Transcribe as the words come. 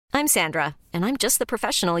I'm Sandra, and I'm just the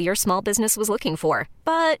professional your small business was looking for.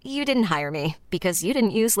 But you didn't hire me because you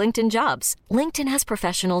didn't use LinkedIn Jobs. LinkedIn has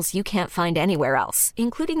professionals you can't find anywhere else,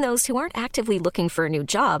 including those who aren't actively looking for a new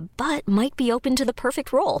job, but might be open to the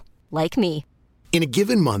perfect role, like me. In a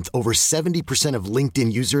given month, over 70% of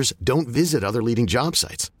LinkedIn users don't visit other leading job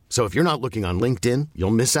sites. So if you're not looking on LinkedIn,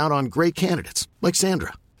 you'll miss out on great candidates like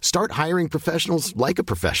Sandra. Start hiring professionals like a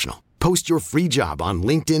professional. Post your free job on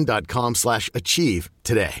linkedin.com/achieve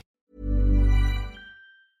today.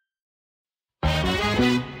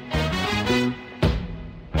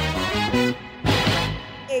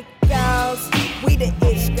 It girls, we the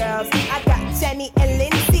ish girls. I got Jenny and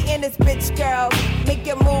Lindsay in this bitch, girl. Make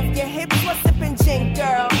you move your hips while sipping gin,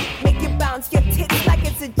 girl. Make you bounce your tits like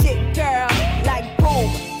it's a jig, girl. Like boom,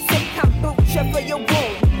 sip kombucha for your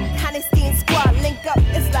womb. Honesty and squad link up,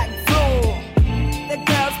 it's like boom. The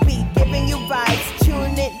girls be giving you vibes.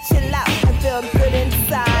 Tune in, chill out, and feel good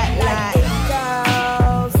inside. Like it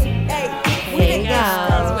girls. Hey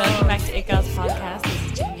girls, welcome back to It Girls Podcast. This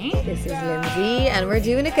is Jenny. This is Lindsay, and we're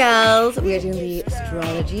doing it, girls. We are doing the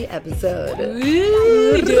astrology episode.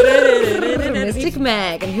 Mystic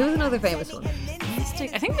Meg, and who's another famous one?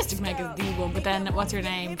 I think Mystic Meg is the one, but then what's her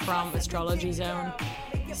name from Astrology Zone?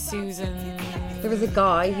 Susan. There was a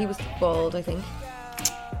guy, he was bald, I think.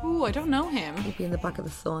 Ooh, I don't know him. He'd be in the back of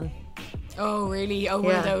the sun. Oh, really? Oh,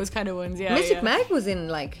 one of those kind of ones, yeah. Mystic Meg was in,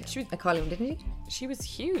 like, a column, didn't she? She was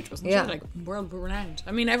huge, wasn't Yeah. she? Like, world renowned.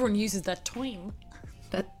 I mean, everyone uses that term.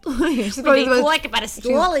 She's probably the most, like about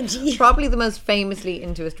astrology. probably the most famously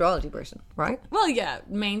into astrology person, right? Well, yeah,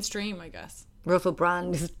 mainstream, I guess. Russell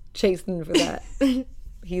Brand is chasing for that.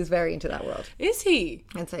 He's very into that world. Is he?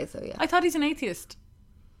 I'd say so, yeah. I thought he's an atheist.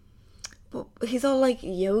 But he's all like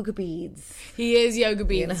yoga beads. He is yoga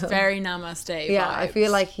beads, You know? very namaste Yeah, vibes. I feel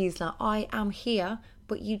like he's like, I am here,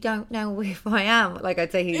 but you don't know if I am. Like,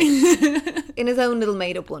 I'd say he's in his own little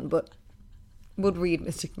made-up one, but would read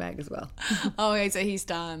Mystic Meg as well. Oh, I'd say he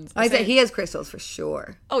stands. I'd say he has crystals for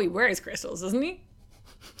sure. Oh, he wears crystals, doesn't he?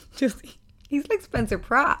 He's like Spencer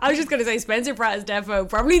Pratt. I was just going to say Spencer Pratt is defo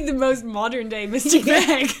probably the most modern day Mystic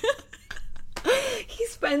Meg. He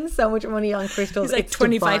spends so much money on crystals. He's like it's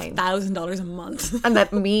divine. $25,000 a month. And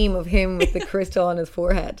that meme of him with the crystal on his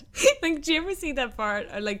forehead. Like, do you ever see that part,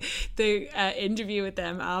 or like the interview with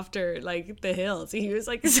them after like the Hills? He was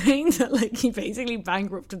like saying that like he basically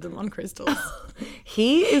bankrupted them on crystals.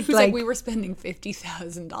 He is He was like, like, we were spending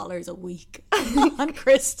 $50,000 a week on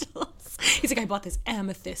crystals. He's like, I bought this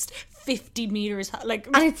amethyst 50 meters high. Like,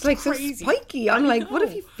 and it's like crazy. so spiky. I'm like, what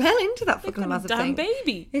if you fell into that fucking massive Damn thing?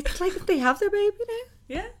 baby. It's like if they have their baby now.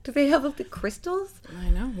 Yeah. Do they have the crystals? I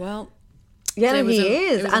know. Well, Yeah, it no, was he a-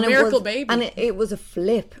 is. it was a miracle baby. And it was a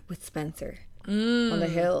flip with Spencer on the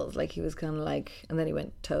Hills. Like, he was kind of like, and then he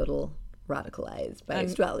went total radicalized by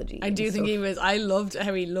astrology. I do and think stuff. he was. I loved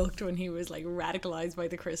how he looked when he was like radicalized by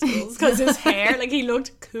the crystals, because his hair, like, he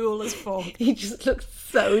looked cool as fuck. He just looked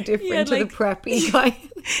so different Yeah, to like- the preppy guy.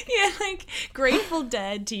 He had like Grateful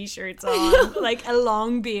Dead t-shirts on, like a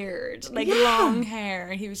long beard, like long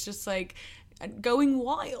hair. He was just like going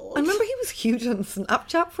wild. I remember he was huge on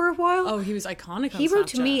Snapchat for a while. Oh, he was iconic on He wrote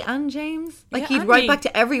to Snapchat. me and James. Like, Yeah, he'd and write me. back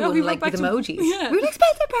to everyone, No, he wrote like, back with to- emojis. yeah. Really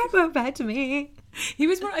Spencer Pratt wrote back to me. He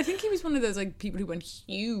was one. I think he was one of those like people who went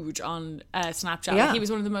huge on Snapchat. Yeah. Like, he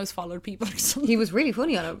was one of the most followed people or something. He was really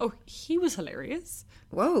funny on it. Oh, he was hilarious.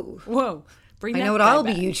 Whoa. Whoa. Bring I that know what guy I'll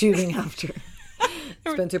back. be YouTubing after.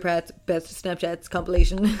 Spencer Pratt's Best Snapchats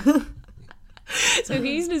compilation. So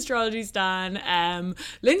he's an astrology stan.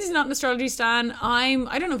 Lindsay's not an astrology stan. I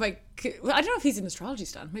don't know if he's an astrology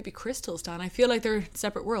stan. Maybe crystal stan. I feel like they're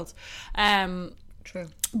separate worlds. True.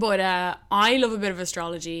 But I love a bit of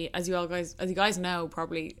astrology, as you guys know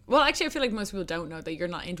probably. Well, actually, I feel like most people don't know that you're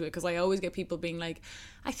not into it, because I always get people being like,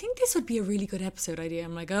 "I think this would be a really good episode idea."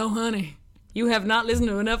 I'm like, "Oh, honey, you have not listened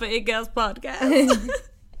to enough of It Girls podcast."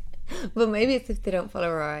 But maybe it's if they don't follow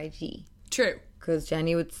our IG. True. Because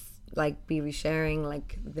Jenny would like be resharing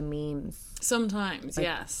like the memes. Sometimes, Like,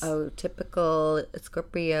 yes. Oh, typical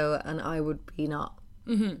Scorpio, and I would be not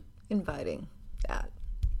inviting that.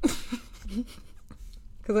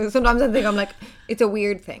 Because sometimes I think I'm like, it's a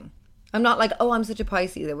weird thing. I'm not like, oh, I'm such a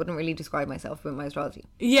Pisces. I wouldn't really describe myself with my astrology.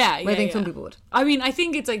 Yeah, But I think some people would. I mean, I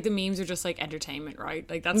think it's like the memes are just like entertainment, right?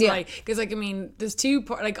 Like that's why, because like I mean, there's two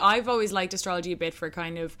like I've always liked astrology a bit for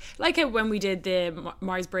kind of like how when we did the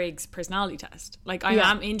Myers-Briggs personality test. Like I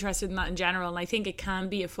am interested in that in general, and I think it can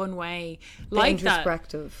be a fun way like that.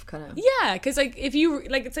 Introspective kind of. Yeah, because like if you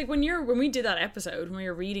like, it's like when we did that episode when we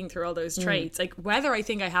were reading through all those traits, like whether I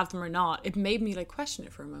think I have them or not, it made me like question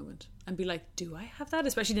it for a moment and be like, do I have that?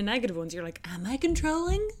 Especially the negative ones. You're like, am I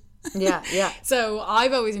controlling? Yeah, yeah. So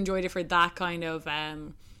I've always enjoyed it for that kind of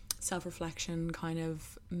self-reflection kind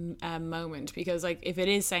of moment, because like if it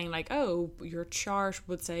is saying like, oh, your chart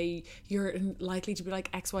would say you're likely to be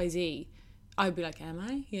like XYZ, I'd be like, am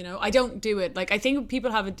I? You know, I don't do it. Like, I think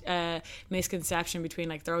people have a misconception between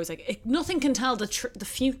like, they're always like, nothing can tell the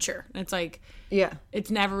future. And it's like, yeah,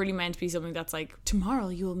 it's never really meant to be something that's like, tomorrow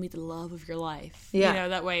you will meet the love of your life. Yeah. You know,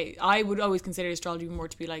 that way I would always consider astrology more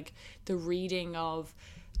to be like the reading of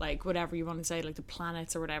like whatever you want to say, like the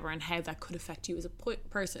planets or whatever, and how that could affect you as a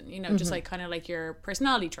person, you know, just like kind of like your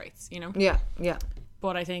personality traits, you know? Yeah, yeah.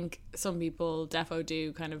 But I think some people defo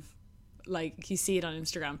do kind of, like, you see it on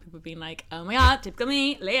Instagram, people being like, oh my god, typical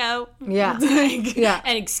me, Leo. Yeah. Like, Yeah.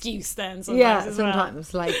 an excuse then sometimes. Yeah, as well.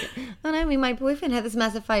 sometimes. Like, oh no, I mean, my boyfriend had this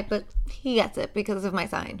massive fight, but he gets it because of my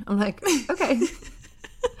sign. I'm like, okay.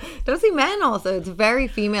 Don't see men also. It's very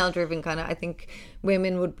female driven kind of. I think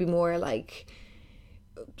women would be more like,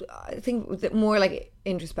 I think more like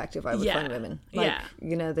introspective, I would Yeah. find women. Like, Yeah.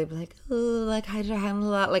 you know, they'd be like, oh, like, how did I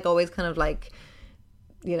handle that? Like, always kind of like,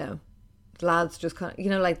 you know, lads just kind of, you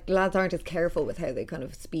know, like, lads aren't as careful with how they kind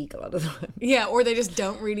of speak a lot of the time. Yeah, or they just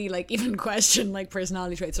don't really like even question like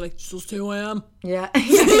personality traits. They're like, just who I am. Yeah,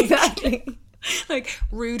 exactly. Like,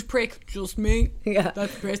 rude prick, just me. Yeah.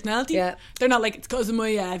 That's personality. Yeah. They're not like, it's because of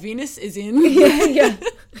my Venus is in Yeah.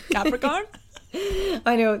 Capricorn.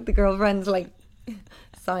 I know the girlfriend's like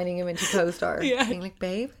signing him into co-star. Yeah. Being like,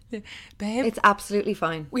 babe, Babe. it's absolutely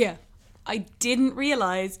fine. Yeah. I didn't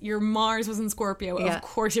realise your Mars was in Scorpio. Yeah. Of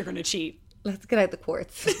course you're going to cheat. Let's get out the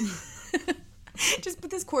quartz. Just put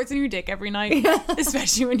this quartz in your dick every night,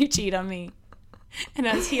 especially when you cheat on me. And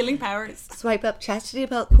it has healing powers. Swipe up chastity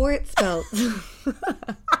belt, quartz belt.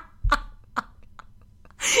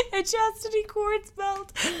 A chastity quartz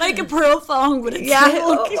belt. Like a pearl thong with a Yeah.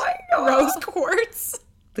 silk Oh my God. rose quartz.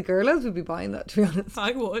 The girls would be buying that, to be honest.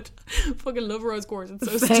 I would. Fucking love rose quartz. It's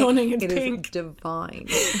so stunning. It's It pink. is divine.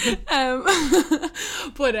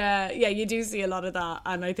 But yeah, you do see a lot of that,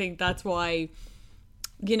 and I think that's why,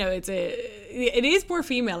 you know, it is more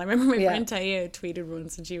female. I remember my friend Taya tweeted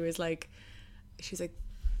once, and she's like,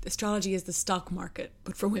 astrology is the stock market,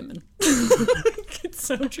 but for women. It's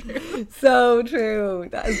so true. So true.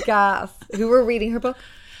 That is gas. Who were reading her book?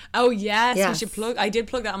 Oh yes, Yes. we should plug. I did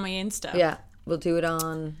plug that on my Insta. Yeah. We'll do it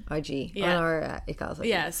on IG. Yeah. On our Icals, I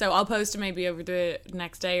Yeah, think. so I'll post it maybe over the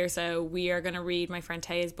next day or so. We are going to read my friend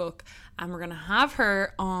Taya's book, and we're going to have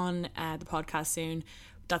her on the podcast soon.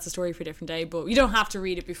 That's a story for a different day, but you don't have to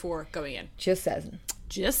read it before going in. Just says.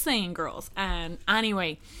 Just saying, girls.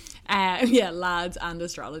 Anyway, yeah, lads and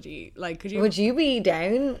astrology. Like, could you? Would you be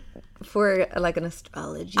down for like an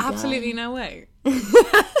astrology guy? Absolutely no way.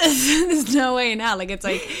 There's no way in hell. Like, it's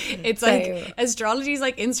like Same. astrology is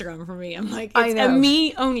like Instagram for me. I'm like, I it's a know.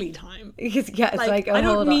 me only time. Yeah, it's like, oh, I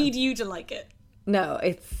don't hold need on. you to like it. No,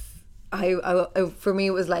 it's I for me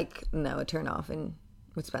it was like no, a turn off. And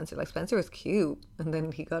with Spencer, like Spencer was cute, and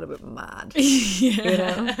then he got a bit mad. You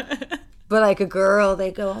know? But like a girl, they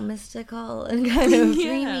go all mystical and kind of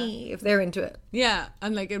dreamy if they're into it. Yeah,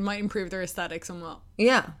 and like it might improve their aesthetic somewhat.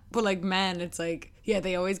 Yeah. But like men, it's like, yeah,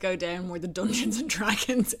 they always go down more the Dungeons and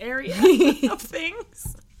Dragons area of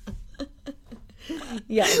things.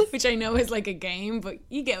 Yes. Which I know is like a game, but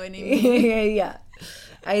you get what I mean. Yeah.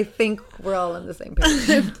 I think we're all on the same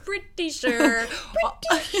page. Pretty sure.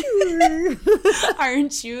 Our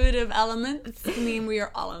intuitive elements mean we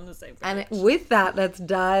are all on the same page. And with that, let's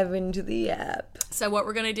dive into the app. So what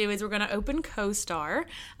we're going to do is we're going to open CoStar,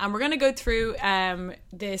 and we're going to go through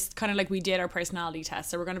this kind of like we did our personality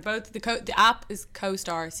test. So we're going to the app is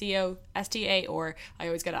CoStar, COSTA, or I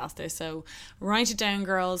always get asked this, so write it down,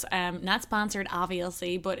 girls. Not sponsored,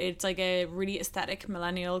 obviously, but it's like a really aesthetic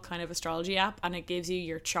millennial kind of astrology app, and it gives you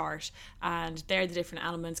your chart, and they're the different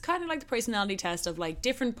elements, kind of like the personality test of like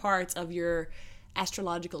different parts of your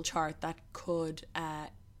astrological chart that could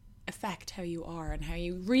affect how you are and how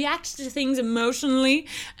you react to things emotionally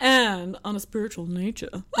and on a spiritual nature.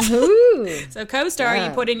 Ooh. So CoStar, Yeah.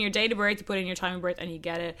 you put in your date of birth, you put in your time of birth, and you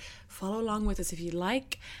get it. Follow along with us if you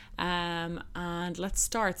like. And let's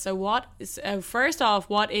start. So first off,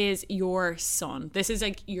 what is your sun? This is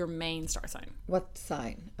like your main star sign. What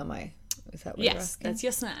sign am I? Is that what you're Yes, asking? that's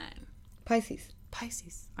your sign. Pisces.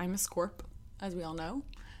 Pisces. I'm a Scorp, as we all know.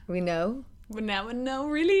 We know. But now I know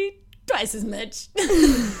really twice as much.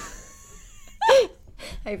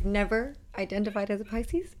 I've never identified as a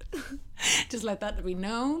Pisces, Just let that be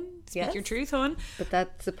known. Speak Yes. your truth, hon. but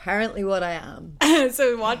that's apparently what I am.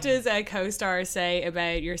 So what does CoStar say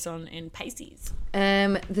about your sun in Pisces?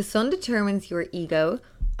 The sun determines your ego,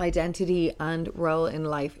 identity, and role in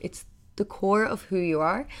life. It's the core of who you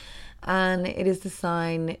are. And it is the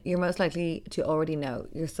sign you're most likely to already know.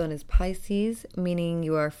 Your sun is Pisces, meaning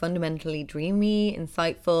you are fundamentally dreamy,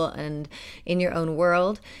 insightful, and in your own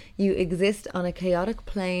world. You exist on a chaotic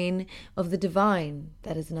plane of the divine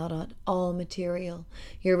that is not at all material.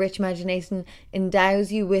 Your rich imagination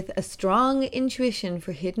endows you with a strong intuition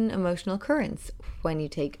for hidden emotional currents. When you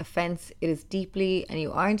take offense, it is deeply, and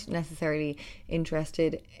you aren't necessarily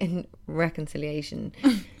interested in reconciliation.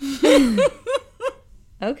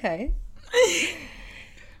 Okay.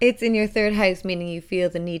 It's in your third house, meaning you feel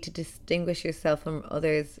the need to distinguish yourself from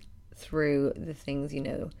others through the things you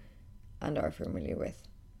know and are familiar with.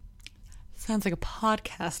 Sounds like a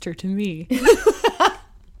podcaster to me.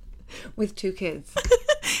 With 2 kids.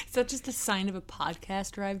 Is that just a sign of a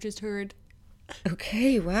podcaster I've just heard?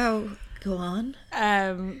 Okay, wow. Go on.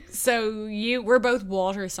 So we're both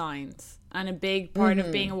water signs. And a big part of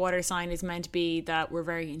being a water sign is meant to be that we're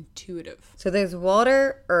very intuitive. So there's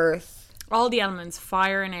water, earth. All the elements,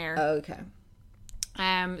 fire and air. Okay.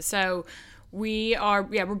 So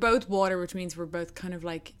we're both water, which means we're both kind of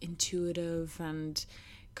like intuitive and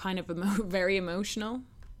kind of very emotional.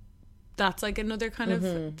 That's like another kind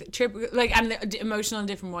of trip, like, and emotional in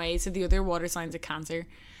different ways. So the other water signs are Cancer.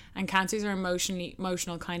 And Cancers are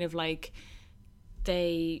emotional, kind of like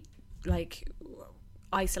they like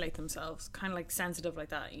isolate themselves, kind of like sensitive like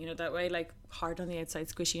that, you know, that way, like hard on the outside,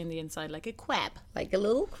 squishy on the inside, like a crab, like a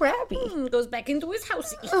little crabby. Goes back into his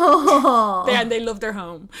house. Oh. They love their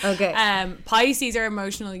home. Okay. Pisces are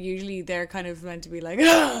emotional. Usually they're kind of meant to be like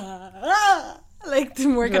like the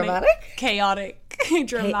more kind of chaotic,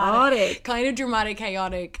 dramatic, kind of dramatic,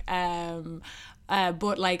 chaotic.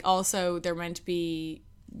 But like also they're meant to be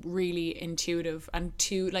really intuitive and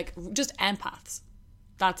like just empaths.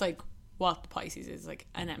 That's like what the Pisces is, like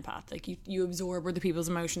an empath. Like you absorb other people's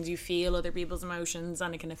emotions, you feel other people's emotions,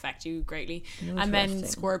 and it can affect you greatly. And then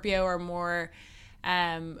Scorpio are more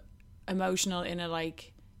emotional in a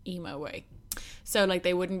like emo way. So like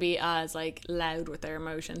they wouldn't be as like loud with their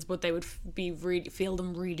emotions, but they would feel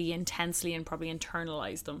them really intensely and probably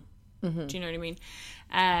internalize them. Do you know what I mean?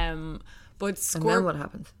 But and then what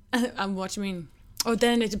happens? And what do you mean? Oh,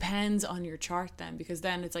 then it depends on your chart then, because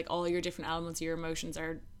then it's like all your different elements of your emotions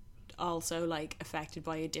are also like affected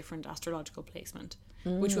by a different astrological placement,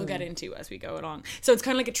 which we'll get into as we go along. So it's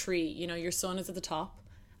kind of like a tree, you know, your sun is at the top,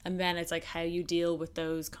 and then it's like how you deal with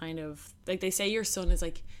those kind of, like they say your sun is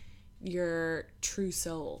like your true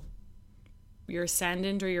soul, your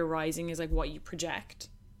ascendant or your rising is like what you project,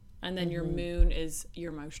 and then your moon is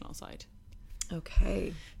your emotional side.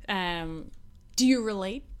 Okay. Do you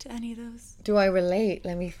relate to any of those? Do I relate?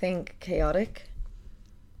 Let me think. Chaotic.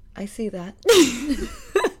 I see that.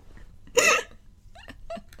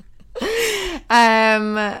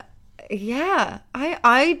 Yeah.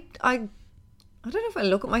 I don't know if I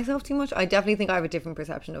look at myself too much. I definitely think I have a different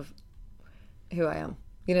perception of who I am.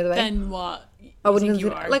 You know the way? Then what? I wouldn't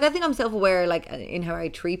consider, like, I think I'm self-aware, like, in how I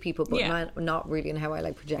treat people, but not really in how I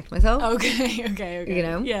like project myself. Okay. You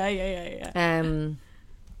know? Yeah.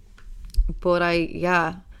 But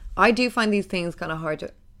I do find these things kind of hard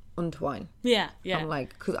to untwine. Yeah. I'm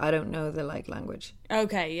like, because I don't know the like language.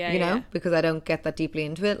 Okay, yeah. You know, because I don't get that deeply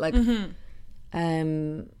into it. Like,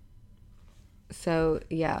 so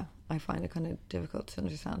yeah, I find it kind of difficult to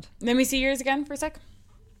understand. Let me see yours again for a sec.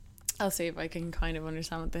 I'll see if I can kind of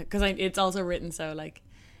understand what because it's also written so like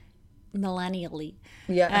millennially.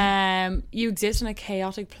 Yeah. You exist in a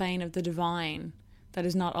chaotic plane of the divine that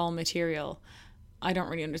is not all material. I don't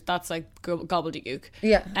really understand. That's like gobbledygook.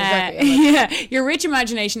 Yeah, exactly. Your rich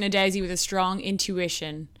imagination endows you with a strong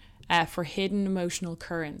intuition for hidden emotional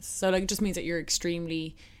currents. So like it just means that you're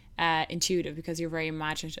extremely intuitive because you're very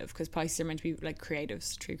imaginative, because Pisces are meant to be like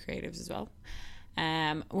creatives, true creatives as well.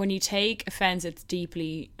 When you take offense, it's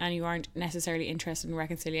deeply, and you aren't necessarily interested in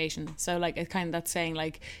reconciliation. So like it's kind of that's saying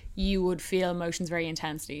like you would feel emotions very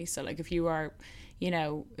intensely. So like if you are, you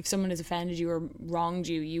know, if someone has offended you or wronged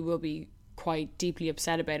you, you will be quite deeply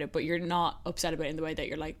upset about it, but you're not upset about it in the way that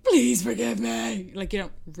you're like, please forgive me. Like you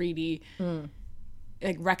don't really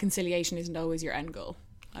like reconciliation isn't always your end goal,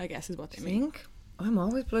 I guess is what they mean. I'm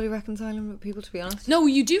always bloody reconciling with people, to be honest. No,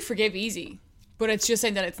 you do forgive easy, but it's just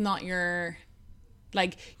saying that it's not your,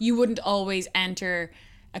 like you wouldn't always enter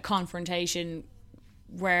a confrontation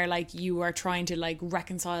where like you are trying to like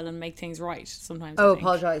reconcile and make things right sometimes.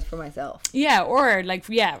 Apologize for myself. Yeah, or like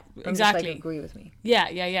exactly. Just, like, agree with me. Yeah,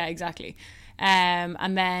 exactly.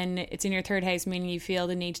 And then it's in your third house, meaning you feel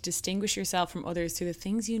the need to distinguish yourself from others through the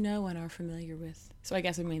things you know and are familiar with. So I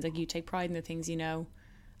guess it means like you take pride in the things you know,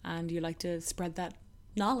 and you like to spread that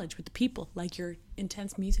knowledge with the people, like your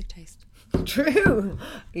intense music taste. True.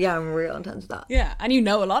 Yeah, I'm real intense with that. Yeah, and you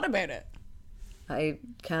know a lot about it. I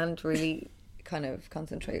can't really kind of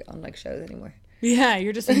concentrate on like shows anymore. Yeah,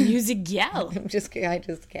 you're just a music gal. I just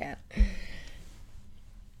can't.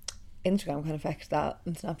 Instagram can affect that,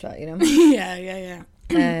 and Snapchat, you know.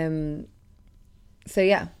 Yeah. So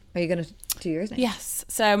yeah, are you gonna do yours now? Yes.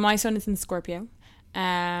 So my sun is in Scorpio.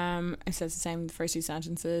 It says the same in the first two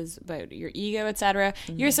sentences about your ego, etc.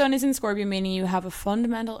 Your sun is in Scorpio, meaning you have a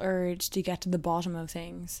fundamental urge to get to the bottom of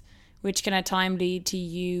things, which can at times lead to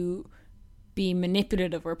you be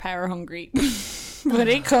manipulative or power hungry. But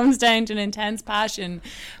it comes down to an intense passion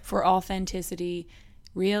for authenticity,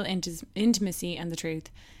 real intimacy, and the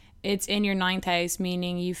truth. It's in your 9th house,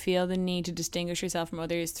 meaning you feel the need to distinguish yourself from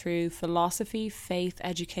others through philosophy, faith,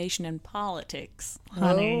 education, and politics.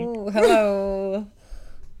 Honey. Oh, hello.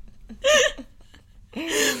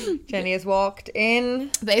 Jenny has walked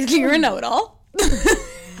in. Basically, you're a know-it-all.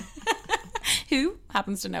 Who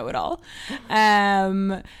happens to know it all.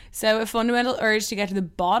 So a fundamental urge to get to the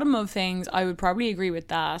bottom of things, I would probably agree with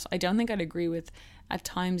that. I don't think I'd agree with at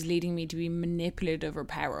times leading me to be manipulative or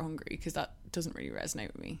power hungry, because that doesn't really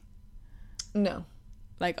resonate with me. No.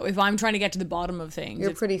 Like, if I'm trying to get to the bottom of things,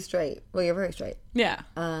 You're pretty straight. Well, you're very straight. Yeah.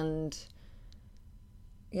 And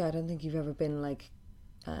yeah, I don't think you've ever been like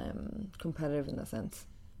competitive in that sense.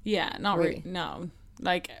 Yeah, not really. No.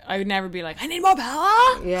 Like, I would never be like, I need more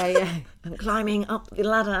power. Yeah. I'm climbing up the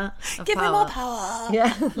ladder of Give power. me more power.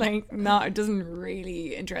 Yeah. Like, no, it doesn't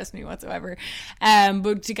really interest me whatsoever.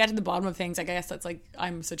 But to get to the bottom of things, I guess that's like,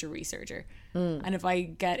 I'm such a researcher. And if I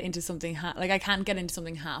get into something, like, I can't get into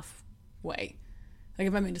something halfway. Like,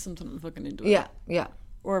 if I'm into something, I'm fucking into it. Yeah.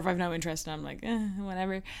 Or if I've no interest, I'm like,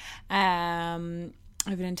 whatever. I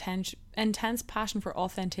have an intense passion for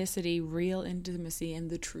authenticity, real intimacy, and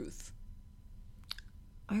the truth.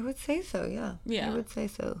 I would say so, yeah. Yeah. I would say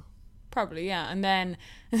so. Probably, yeah. And then,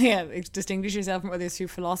 yeah, distinguish yourself from others through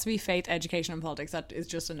philosophy, faith, education, and politics. That is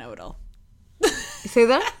just a know-it-all. Say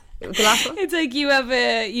that? The last one? It's like you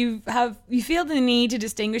feel the need to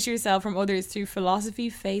distinguish yourself from others through philosophy,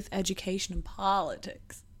 faith, education, and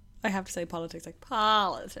politics. I have to say politics, like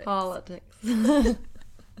politics. Politics.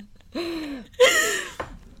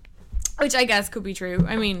 Which I guess could be true.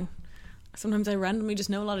 I mean, sometimes I randomly just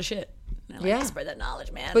know a lot of shit. And I like to spread that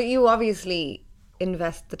knowledge, man. But you obviously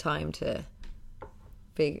invest the time to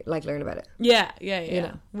learn about it. Yeah. You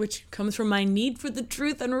know. Which comes from my need for the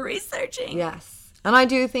truth and researching. Yes. And I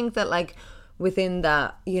do think that, like, within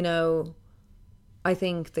that, you know, I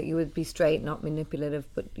think that you would be straight, not manipulative,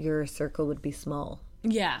 but your circle would be small.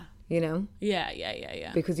 Yeah. You know?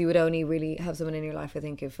 Yeah. Because you would only really have someone in your life, I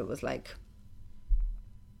think, if it was, like,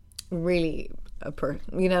 really a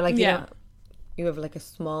person. You know, like, you have, like, a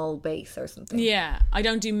small base or something. Yeah. I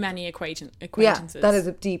don't do many acquaintances. Yeah, that is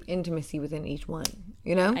a deep intimacy within each one.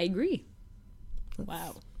 You know? I agree.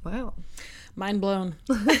 Wow. Mind blown.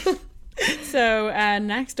 So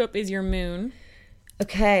next up is your moon.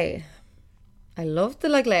 Okay. I love the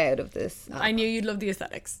layout of this. I knew you'd love the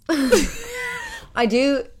aesthetics. I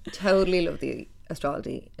do totally love the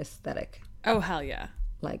astrology aesthetic. Oh, hell yeah.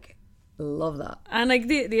 Like, love that. And like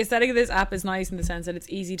the aesthetic of this app is nice in the sense that it's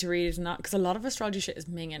easy to read. It's not, because a lot of astrology shit is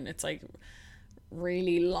minging. It's like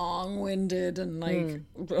really long-winded and like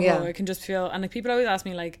I can just feel, and like people always ask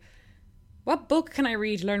me like, what book can I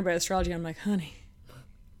read to learn about astrology? I'm like, honey,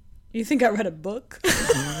 you think I read a book?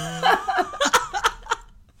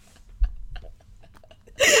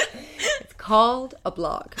 It's called a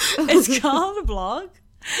blog. It's called a blog,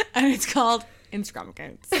 and it's called Instagram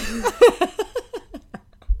accounts.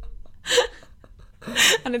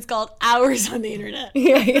 And it's called hours on the internet.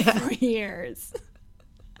 Yeah. For years.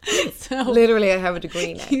 So literally, I have a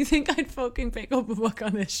degree now. You think I'd fucking pick up a book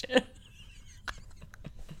on this shit?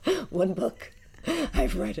 One book.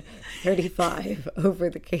 I've read 35 over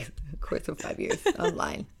the course of 5 years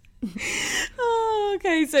online. Oh,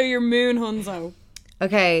 okay. So your moon, Hunzo.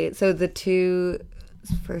 Okay, so the two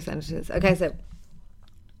first sentences. Okay, so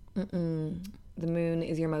the moon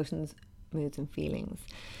is your emotions, moods, and feelings.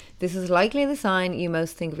 This is likely the sign you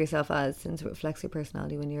most think of yourself as, since it reflects your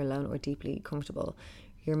personality when you're alone or deeply comfortable.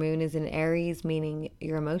 Your moon is in Aries, meaning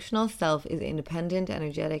your emotional self is independent,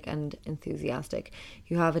 energetic, and enthusiastic.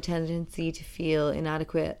 You have a tendency to feel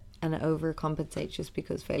inadequate and overcompensate just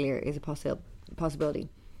because failure is a possibility.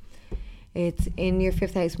 It's in your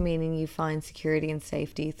 5th house, meaning you find security and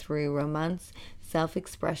safety through romance,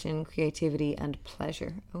 self-expression, creativity, and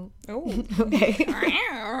pleasure. Oh. Okay.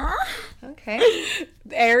 Okay.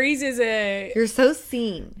 Aries is a... You're so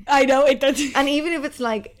seen. I know. It doesn't... And even if it's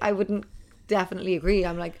like, I wouldn't definitely agree.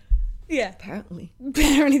 I'm like, Yeah. Apparently.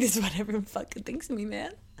 Apparently this is what everyone fucking thinks of me,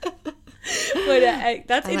 man. But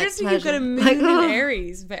that's interesting. You've got a moon in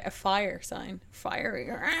Aries, a fire sign.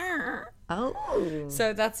 Fiery. Oh.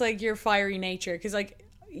 So that's like your fiery nature. Because like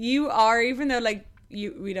you are, even though like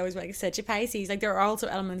we'd always be like such a Pisces, like there are also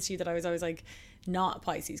elements to you that I was always like not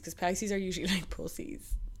Pisces, because Pisces are usually like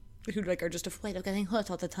pussies who like are just afraid of getting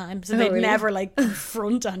hurt all the time, so they'd never like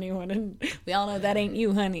confront anyone, and we all know that ain't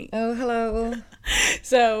you, honey. Oh, hello.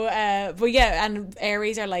 So but yeah, and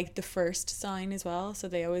Aries are like the first sign as well, so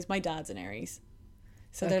they always, my dad's an Aries,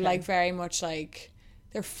 so they're like very much like,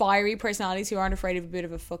 they're fiery personalities who aren't afraid of a bit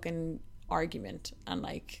of a fucking argument and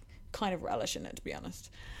like kind of relish in it, to be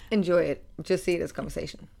honest. Enjoy it, just see it as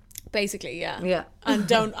conversation, basically. Yeah.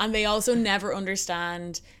 And they also never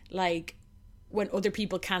understand like when other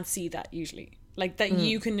people can't see that, usually, like that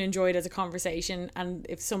you can enjoy it as a conversation, and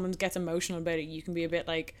if someone gets emotional about it, you can be a bit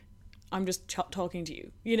like, I'm just talking to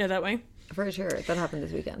you, you know, that way. For sure. That happened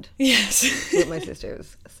this weekend. Yes. With my sister. It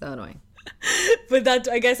was so annoying. But that,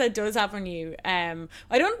 I guess that does happen to you. I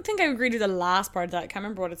don't think I agreed with the last part of that. I can't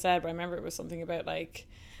remember what it said, but I remember it was something about like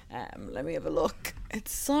let me have a look. It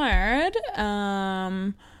said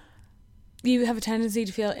you have a tendency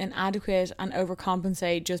to feel inadequate and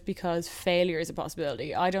overcompensate just because failure is a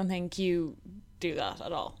possibility. I don't think you do that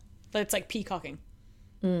at all. It's like peacocking,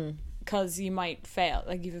 because you might fail.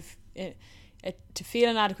 Like you've to feel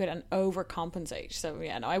inadequate and overcompensate. So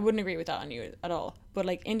yeah, no, I wouldn't agree with that on you at all. But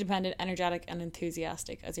like independent, energetic, and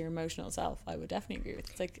enthusiastic as your emotional self, I would definitely agree with.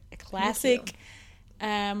 It's like a classic,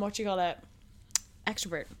 what you call it,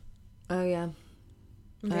 extrovert. Oh yeah.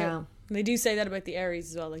 Yeah. They do say that about the Aries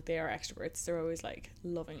as well. Like they are extroverts. They're always like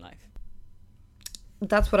loving life.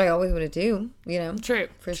 That's what I always want to do, you know. True.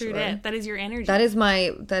 For True. sure. That is your energy. That is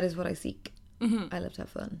what I seek. I love to have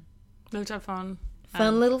fun. Love to have fun.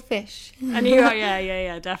 Fun little fish. And you,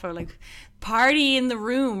 yeah, definitely. Like party in the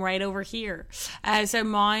room right over here. So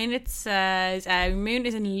mine, it says moon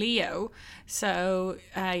is in Leo. So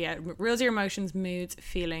rules your emotions, moods,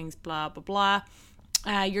 feelings, blah blah blah.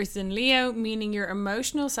 Yours is in Leo, meaning your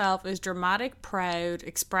emotional self is dramatic, proud,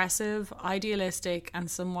 expressive, idealistic, and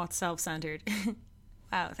somewhat self-centered.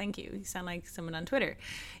 Wow, thank you. You sound like someone on Twitter.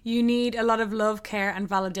 You need a lot of love, care, and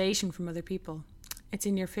validation from other people. It's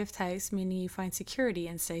in your 5th house, meaning you find security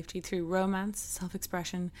and safety through romance,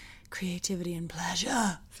 self-expression, creativity, and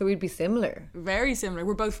pleasure. So we'd be similar. Very similar.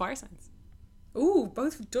 We're both fire signs. Ooh,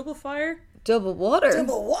 both double fire. Double water.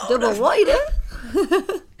 Double water. Double water.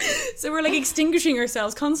 So we're like extinguishing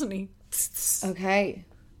ourselves constantly. Okay.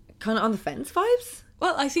 Kind of on the fence vibes?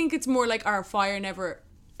 Well, I think it's more like our fire never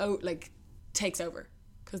takes over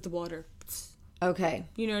because the water. Okay.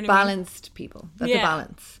 You know what I mean? Balanced people. That's a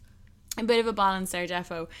balance. A bit of a balance there,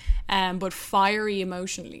 defo. But fiery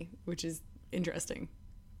emotionally, which is interesting.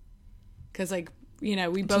 Because, like, you know,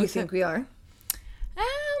 we both... Do you think we are?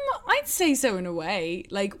 I'd say so in a way.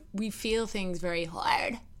 Like, we feel things very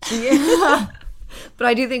hard. Yeah. But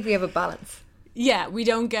I do think we have a balance. Yeah, we're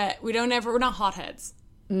not hotheads.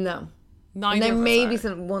 No. Neither and there of us may are. be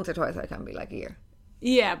some once or twice I can be like a year.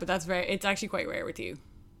 Yeah, but it's actually quite rare with you.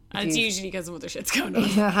 And it's usually because of other shit's going on.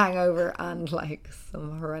 A hangover and like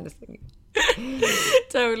some horrendous thing.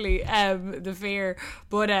 Totally. The fear.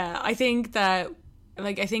 But I think that,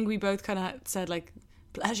 like, I think we both kind of said, like,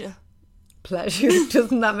 pleasure. Pleasure.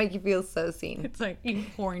 Doesn't that make you feel so seen? It's like, you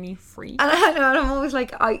horny freak. And I know, and I'm always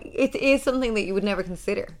like, it is something that you would never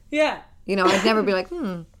consider. Yeah. You know, I'd never be like,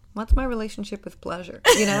 what's my relationship with pleasure?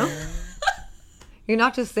 You know? You're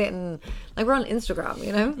not just sitting, like we're on Instagram,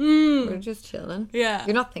 you know? We're just chilling. Yeah.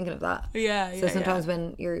 You're not thinking of that. Yeah, So sometimes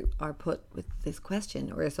when you are put with this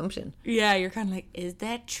question or assumption. Yeah, you're kind of like, is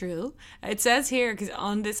that true? It says here, because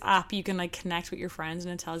on this app you can like connect with your friends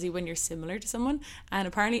and it tells you when you're similar to someone. And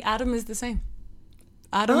apparently Adam is the same.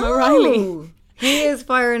 Adam O'Reilly. He is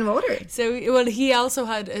fire and water. So, well, he also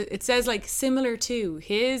had, it says like similar to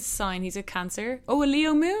his sign. He's a Cancer. Oh, a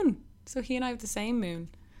Leo moon. So he and I have the same moon.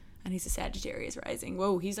 And he's a Sagittarius rising.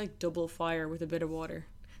 Whoa, he's like double fire with a bit of water.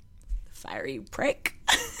 The fiery prick.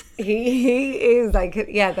 He is like,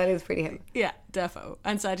 yeah, that is pretty him. Yeah, defo.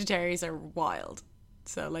 And Sagittarius are wild.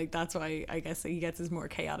 So, like, that's why I guess he gets his more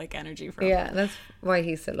chaotic energy from. Yeah, that's why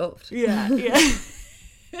he's so loved. Yeah.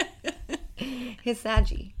 His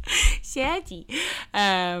Saggy.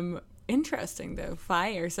 Interesting, though.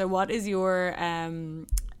 Fire. So, what is your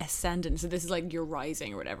ascendant? So, this is like your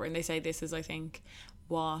rising or whatever. And they say this is, I think,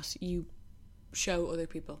 what you show other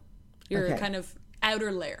people. Your kind of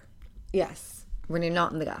outer layer. Yes. When you're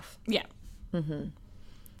not in the gaff. Yeah. Mm-hmm.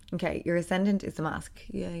 Okay, your ascendant is the mask.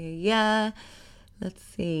 Yeah. Let's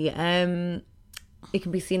see. It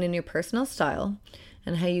can be seen in your personal style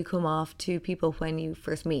and how you come off to people when you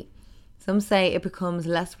first meet. Some say it becomes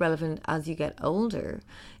less relevant as you get older.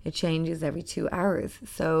 It changes every 2 hours.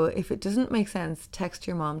 So if it doesn't make sense, text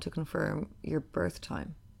your mom to confirm your birth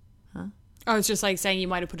time. Huh? Oh, it's just like saying you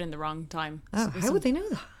might have put in the wrong time. Oh, how would they know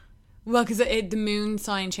that? Well, because the moon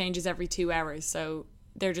sign changes every 2 hours. So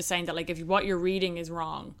they're just saying that like if what you're reading is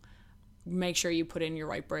wrong, make sure you put in your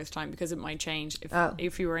right birth time because it might change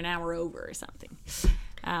if you were an hour over or something.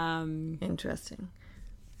 Interesting.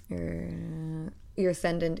 Your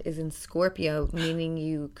ascendant is in Scorpio, meaning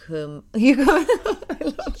you come Shut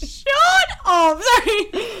up!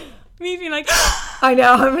 Sorry. Me being like, I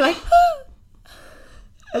know, I'm like,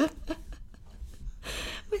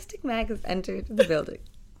 Mystic Mag has entered the building.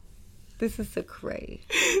 This is so crazy.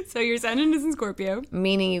 So your ascendant is in Scorpio.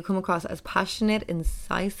 Meaning you come across as passionate,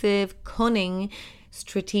 incisive, cunning,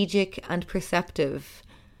 strategic and perceptive.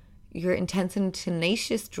 Your intense and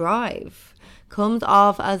tenacious drive comes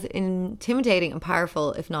off as intimidating and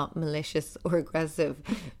powerful, if not malicious or aggressive.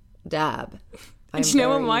 Dab. Do you know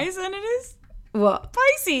what my ascendant is? What?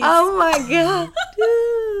 Pisces. Oh my god.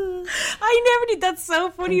 I never did. That's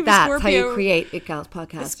so funny. That's Scorpio, how you create It Gals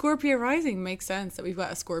podcast. A Scorpio rising makes sense that we've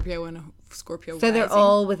got a Scorpio and a Scorpio So rising. they're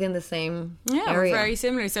all within the same area. Very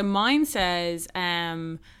similar. So mine says,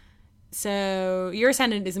 so your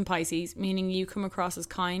ascendant is in Pisces, meaning you come across as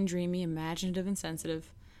kind, dreamy, imaginative and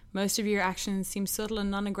sensitive. Most of your actions seem subtle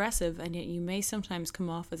and non-aggressive, and yet you may sometimes come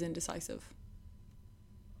off as indecisive.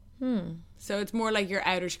 So it's more like your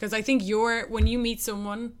outer, because I think when you meet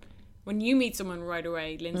someone right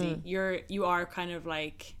away, Lindsay, you are kind of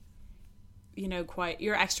like, you're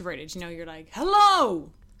extroverted, you're like,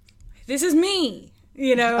 hello, this is me,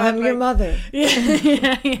 I'm your mother.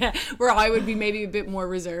 Yeah. Where I would be maybe a bit more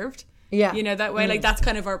reserved. Yeah. That way, like that's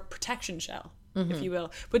kind of our protection shell, if you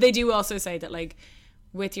will. But they do also say that like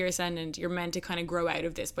with your ascendant, you're meant to kind of grow out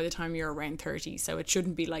of this by the time you're around 30. So it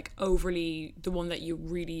shouldn't be like overly the one that you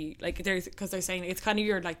really like. Because they're saying it's kind of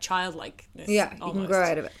your like childlikeness. Yeah, you can grow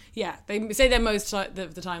out of it. Yeah, they say that most of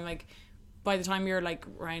the time, like by the time you're like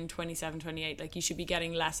around 27, 28, like you should be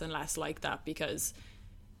getting less and less like that, because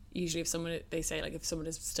usually if someone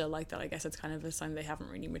is still like that, I guess it's kind of a sign they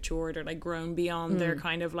haven't really matured or like grown beyond their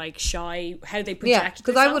kind of like shy, how they project. Yeah,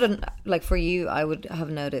 because I wouldn't, like for you, I would have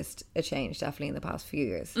noticed a change definitely in the past few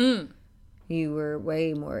years. You were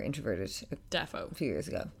way more introverted Defo. a few years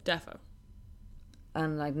ago. Defo.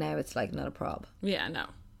 And like now it's like not a prob. Yeah, no.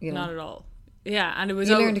 Not at all. Yeah, and it was...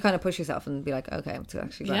 You learn to kind of push yourself and be like, okay, it's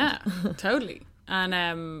actually grand. Yeah, totally.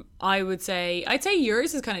 And I'd say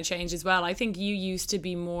yours has kind of changed as well. I think you used to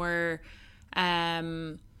be more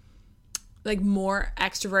like more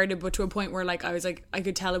extroverted, but to a point where like I was like, I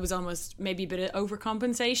could tell it was almost maybe a bit of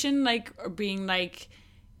overcompensation, like, or being like,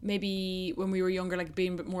 maybe when we were younger, like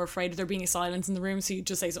being a bit more afraid of there being a silence in the room, so you'd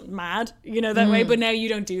just say something mad, that way. But now you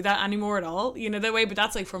don't do that anymore at all, that way. But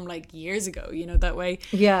that's like from like years ago, that way.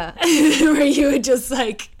 Yeah. Where you would just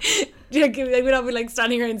like they would all be like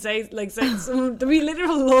standing here and say there'd be a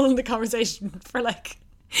literal lull in the conversation for like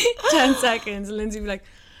 10 seconds, and Lindsay would be like,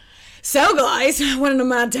 so guys, I went on a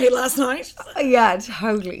mad date last night. Yeah,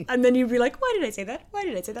 totally. And then you'd be like, why did I say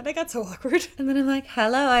that? I got so awkward. And then I'm like,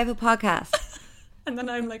 hello, I have a podcast. And then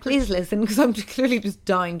I'm like, please listen, because I'm clearly just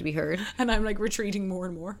dying to be heard. And I'm like retreating more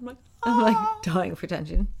and more. I'm like dying for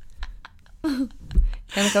attention. Can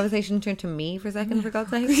the conversation turn to me for a second, for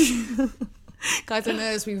God's sake? Guys, I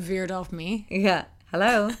noticed we veered off me. Yeah.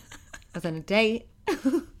 Hello. I was on a date.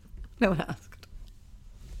 No one asked.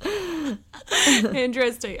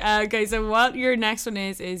 Interesting. Okay, so what your next one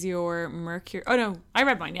is your Mercury. Oh no, I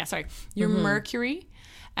read mine. Yeah, sorry. Your Mercury.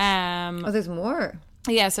 Oh, there's more.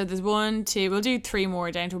 Yeah, so there's 1, 2, we'll do 3 more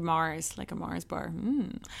down to Mars, like a Mars bar.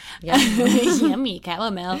 Yeah. Yummy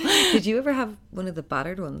caramel. Did you ever have one of the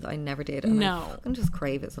battered ones? I never did. And no. I fucking just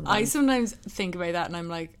crave it sometimes. I sometimes think about that and I'm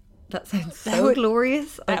like, that sounds so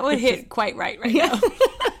glorious. That would hit quite right now.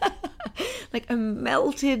 Like a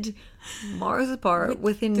melted Mars bar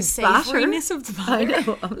within the batter. savouriness of the batter. I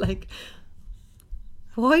know. I'm like,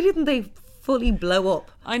 why didn't they fully blow up?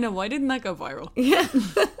 I know, why didn't that go viral? Yeah.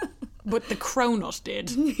 But the cronut did.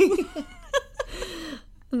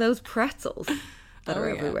 And those pretzels that are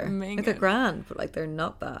everywhere. Like, they're grand, but like they're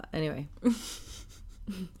not that. Anyway.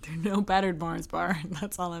 They're no battered Mars bar.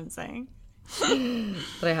 That's all I'm saying.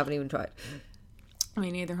 But I haven't even tried. Me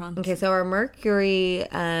neither, hon. Okay, so our Mercury,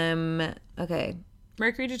 okay.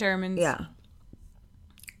 Mercury determines. Yeah.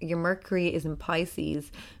 Your Mercury is in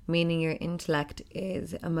Pisces, meaning your intellect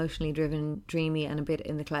is emotionally driven, dreamy, and a bit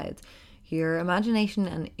in the clouds. Your imagination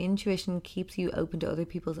and intuition keeps you open to other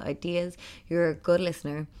people's ideas. You're a good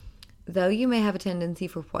listener. Though you may have a tendency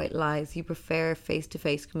for white lies, you prefer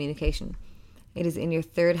face-to-face communication. It is in your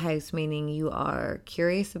third house, meaning you are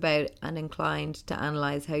curious about and inclined to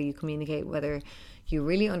analyse how you communicate, whether you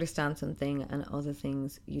really understand something and other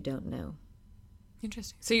things you don't know.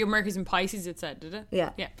 Interesting. So your Mercury's in Pisces, it said, did it?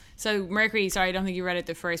 Yeah. Yeah. So Mercury, sorry, I don't think you read it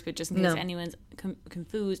the first, but just in case anyone's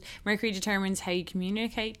confused, Mercury determines how you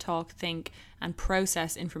communicate, talk, think, and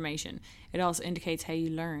process information. It also indicates how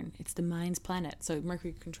you learn. It's the mind's planet. So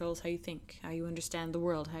Mercury controls how you think, how you understand the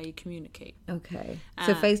world, how you communicate. Okay.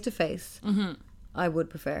 So face to face, I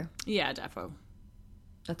would prefer. Yeah, defo.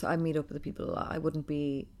 That's why I meet up with the people a lot. I wouldn't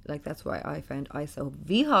be like, that's why I found ISO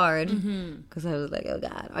V hard, because I was like, oh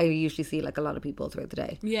God, I usually see like a lot of people throughout the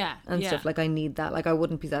day. Yeah. And stuff. Like I need that. Like I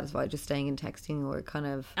wouldn't be satisfied just staying in texting or kind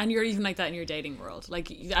of. And you're even like that in your dating world.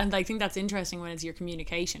 Like, and I think that's interesting when it's your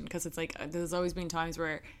communication, because it's like, there's always been times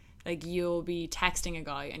where like you'll be texting a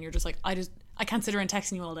guy and you're just like, I can't sit around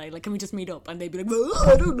texting you all day. Like, can we just meet up? And they'd be like, well,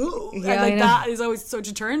 I don't know. Yeah, and like that is always such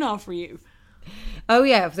a turn off for you. Oh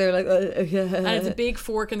yeah, if they're like, yeah. And it's a big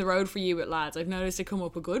fork in the road for you with lads. I've noticed it come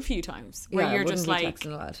up a good few times where you're just like,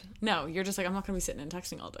 texting a lad. No, you're just like, I'm not going to be sitting and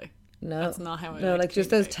texting all day. No, that's not how I. No, like to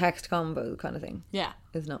just those communicate. text combo kind of thing. Yeah,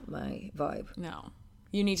 is not my vibe. No,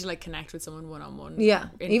 you need to like connect with someone one on one. Yeah,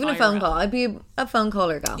 even a phone call. I'd be a phone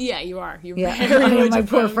caller gal. Yeah, you are. You're yeah. very much my a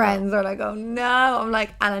poor phone friends are like, oh no. I'm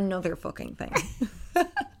like, and another fucking thing.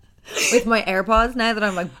 With my AirPods now that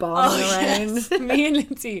I'm like bombing around. Yes. Me and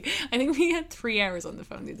Lindsay, I think we had 3 hours on the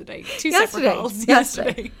phone the other day. Two separate calls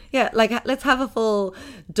yesterday. Yeah, like let's have a full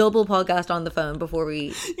double podcast on the phone before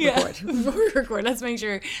we record. Before we record, let's make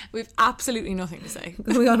sure we've absolutely nothing to say.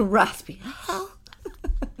 We on raspy. Oh,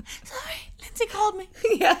 sorry, Lindsay called me.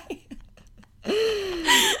 Yeah.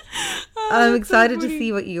 I'm excited to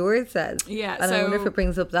see what yours says. Yeah, and I wonder if it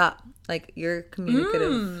brings up that. Like you're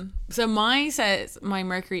communicative. So mine says my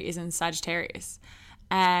Mercury is in Sagittarius,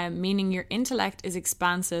 meaning your intellect is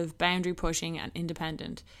expansive, boundary pushing, and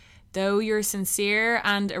independent. Though your sincere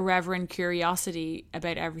and irreverent curiosity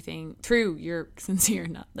about everything, through your sincere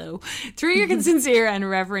and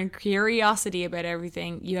irreverent curiosity about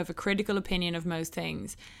everything, you have a critical opinion of most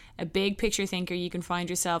things. A big picture thinker, you can find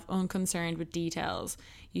yourself unconcerned with details.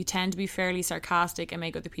 You tend to be fairly sarcastic and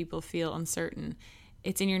make other people feel uncertain.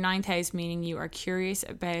 It's in your 9th house, meaning you are curious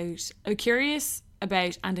about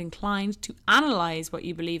and inclined to analyse what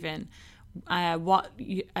you believe in, what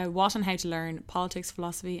and how to learn, politics,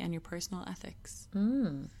 philosophy, and your personal ethics.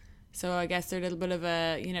 So I guess they're a little bit of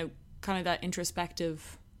a, kind of that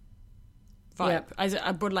introspective vibe.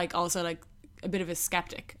 Yeah. But like also like a bit of a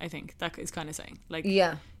skeptic, I think that is kind of saying. Like,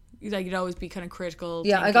 yeah. Like you'd always be kind of critical.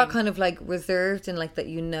 Yeah, thinking. I got kind of like reserved and like that,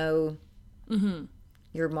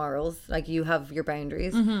 your morals, like you have your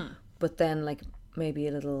boundaries, but then like maybe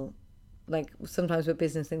a little, like sometimes with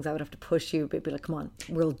business things I would have to push you, but be like, come on,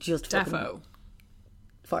 we'll just defo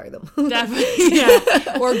fire them. Definitely,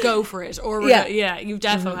 yeah. Or go for it. Or you've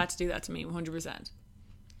defo had to do that to me 100%.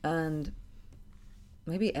 And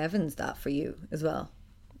maybe Evan's that for you as well.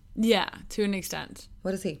 Yeah, to an extent.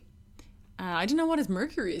 What is he? I don't know what his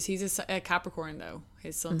Mercury is. He's a Capricorn though.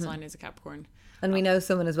 His sun sign is a Capricorn. And we know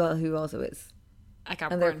someone as well who also is a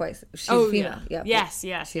Capricorn. And they're quite. She's female. Yeah. Yes.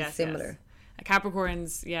 She's similar. Yes.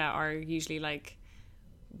 Capricorns, are usually like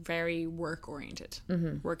very work oriented,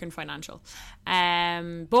 work and financial.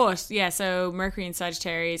 But yeah, so Mercury and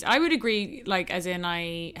Sagittarius, I would agree. Like, as in,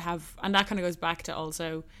 I have, and that kind of goes back to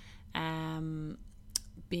also,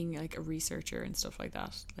 being like a researcher and stuff like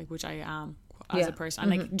that. Like, which I am as a person. I'm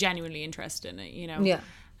like genuinely interested in it. Yeah.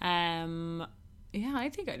 Yeah, I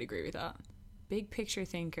think I'd agree with that. Big picture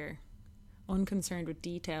thinker, unconcerned with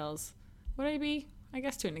details. Would I be? I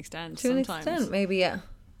guess to an extent. Sometimes. To an extent, maybe, yeah.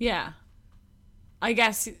 Yeah. I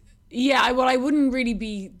guess, yeah, I wouldn't really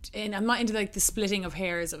be I'm not into like the splitting of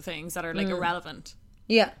hairs of things that are like irrelevant.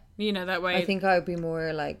 Yeah. That way. I think I would be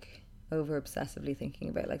more like over obsessively thinking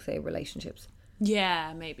about like, say, relationships.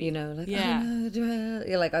 Yeah, maybe. Like,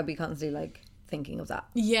 like I'd be constantly like thinking of that.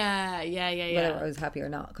 Yeah. Whether I was happy or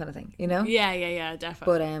not, kind of thing, Yeah, definitely.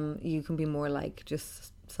 But you can be more like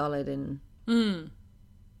just solid and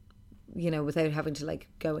without having to like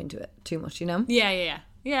go into it too much, Yeah,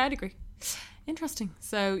 I'd agree. Interesting.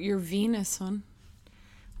 So your Venus, hon,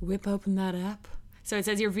 whip open that app. So it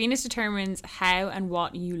says your Venus determines how and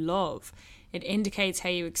what you love. It indicates how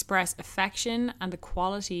you express affection and the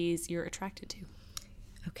qualities you're attracted to.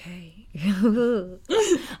 Okay.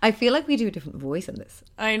 I feel like we do a different voice in this.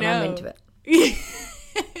 I know. I'm into it.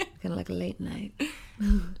 Kind of like late night.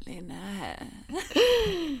 Late night.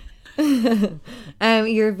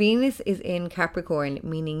 Your Venus is in Capricorn,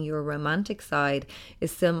 meaning your romantic side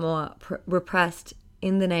is somewhat repressed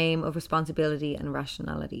in the name of responsibility and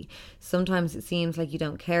rationality. Sometimes it seems like you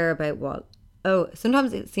don't care about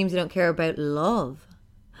sometimes it seems you don't care about love.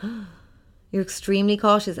 You're extremely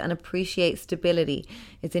cautious and appreciate stability.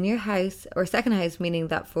 It's in your house or second house, meaning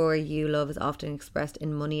that for you, love is often expressed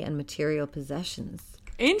in money and material possessions.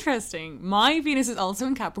 Interesting. My Venus is also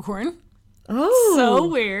in Capricorn. Oh, so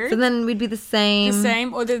weird. So then we'd be the same. The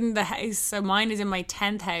same, other than the house. So mine is in my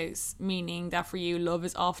 10th house, meaning that for you, love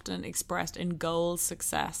is often expressed in goals,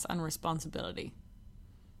 success, and responsibility.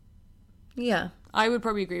 Yeah. I would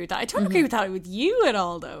probably agree with that. I don't agree with that with you at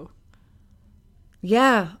all, though.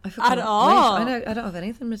 Yeah. I forgot. At all. I don't have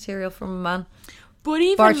anything material from a man. But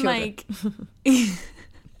even like...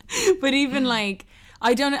 but even like...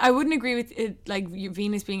 I wouldn't agree with it, like your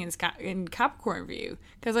Venus being in Capricorn for you,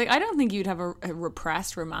 because like I don't think you'd have a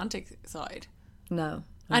repressed romantic side. No.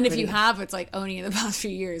 And if you have, it's like only in the past few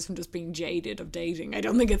years from just being jaded of dating. I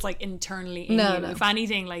don't think it's like internally in you. No. If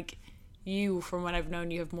anything, like you, from what I've known,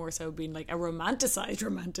 you have more so been like a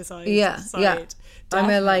romanticized yeah, side. Yeah.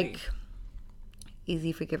 Definitely. I'm a like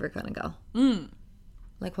easy forgiver kind of girl.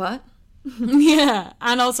 Like what? Yeah,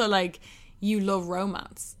 and also like you love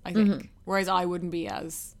romance, I think. Whereas I wouldn't be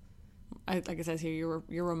as, like it says here,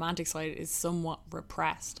 your romantic side is somewhat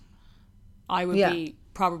repressed. I would be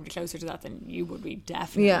probably closer to that than you would be,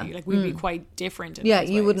 definitely. Yeah. Like we'd be quite different in those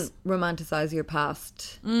you ways. Wouldn't romanticize your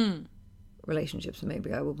past relationships,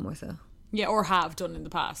 maybe I would more so. Yeah, or have done in the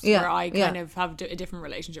past. Where I kind of have a different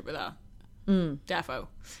relationship with that. Defo.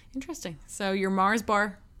 Interesting. So your Mars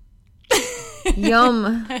bar.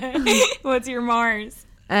 Yum. What's your Mars?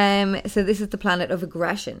 So this is the planet of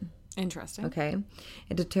aggression. Interesting. Okay.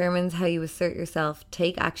 It determines how you assert yourself,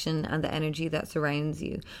 take action, and the energy that surrounds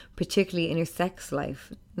you, particularly in your sex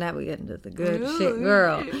life. Now we get into the good shit,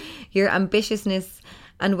 girl. Your ambitiousness,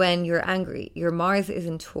 and when you're angry. Your Mars is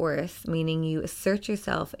in Taurus, meaning you assert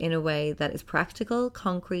yourself in a way that is practical,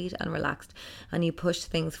 concrete, and relaxed, and you push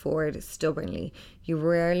things forward stubbornly. You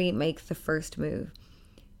rarely make the first move.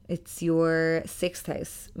 It's your 6th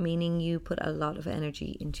house, meaning you put a lot of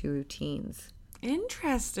energy into routines.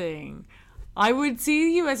 Interesting. I would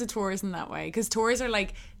see you as a Taurus in that way, because Taurus are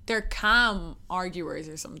like, they're calm arguers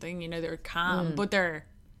or something, you know, they're calm, but they're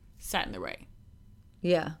set in their way.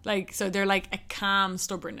 Yeah. Like, so they're like a calm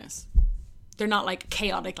stubbornness. They're not like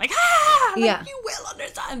chaotic, like, you will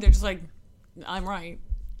understand. They're just like, I'm right.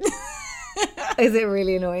 Is it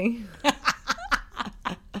really annoying?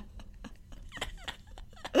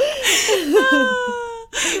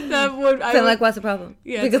 Like, what's the problem?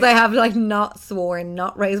 Yeah, because I have like not sworn,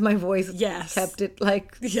 not raised my voice. Yes. Kept it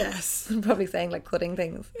like, yes. I'm probably saying like cutting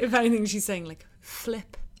things. If anything, she's saying like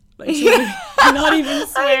flip. Like not even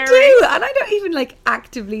swearing. I do, and I don't even like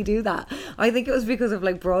actively do that. I think it was because of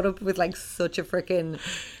like brought up with like such a freaking.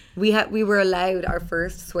 We were allowed, our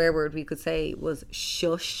first swear word we could say was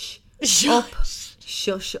shush up.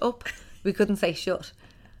 Shush up. We couldn't say shut.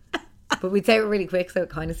 But we'd say it really quick, so it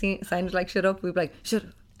kind of sounded like shut up. We'd be like, shut up.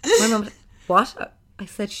 My mum, what? I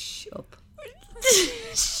said shut up.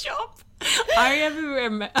 Shut up. I have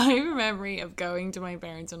a memory of going to my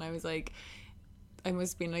parents when I was like, I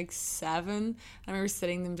must have been like 7. I remember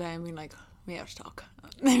sitting them down and being like, we have to talk.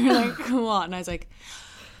 They were like, what? And I was like,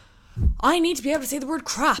 I need to be able to say the word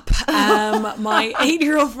crap. My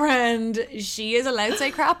 8-year-old friend, she is allowed to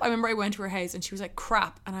say crap. I remember I went to her house and she was like,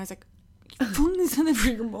 crap. And I was like, you something for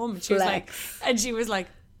your mum. And she was like,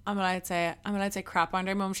 I'm allowed to say it. I'm allowed to say crap on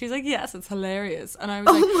her mum. She's like, yes, it's hilarious. And I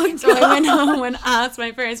was like, so I went home and asked my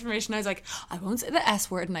parents permission. I was like, I won't say the S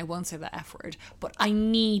word and I won't say the F word, but I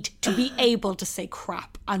need to be able to say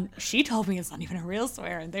crap. And she told me it's not even a real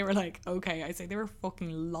swear. And they were like, okay. I say they were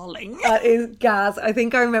fucking lolling. That is gas. I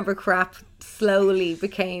think I remember crap slowly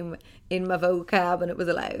became in my vocab and it was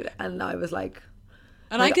allowed. And I was like.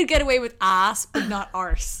 And I could get away with ass, but not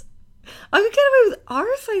arse. I could get away with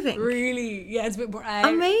arse, I think. Really? Yeah, it's a bit more.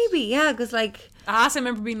 Maybe, yeah, because like. Ass, I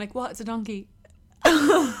remember being like, what? It's a donkey.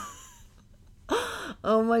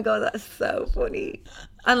 Oh my God, that's so funny.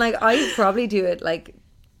 And like, I probably do it like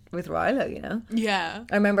with Rilo, you know? Yeah.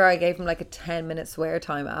 I remember I gave him like a 10-minute swear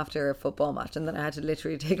time after a football match, and then I had to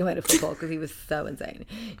literally take him out of football because he was so insane.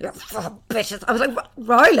 You're fucking bitches. I was like,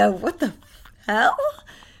 Rilo, what the hell?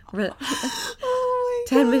 Oh my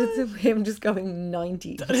 10 God. Minutes of him just going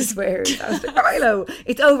 90 swears. I was like, Rilo,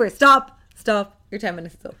 it's over. Stop. Your 10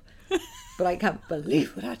 minutes is up. But I can't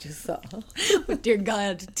believe what I just saw. But dear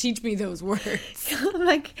God, teach me those words. I'm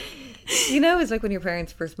like, you know, it's like when your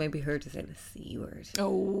parents first maybe heard to say the C word.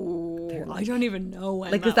 Oh, like, I don't even know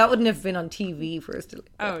when. Like, because that wouldn't have been on TV for us to.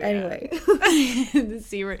 Oh, anyway. The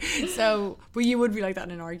C word. So, but you would be like that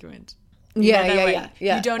in an argument. You Yeah, know that yeah, way? yeah,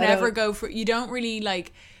 yeah. You don't I ever don't- go for, you don't really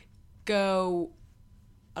like go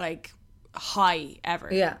like high ever.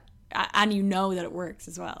 Yeah. And you know that it works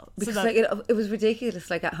as well. Because so like it was ridiculous,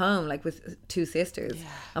 like at home, like with two sisters,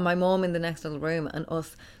 and my mom in the next little room, and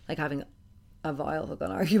us like having a vile fucking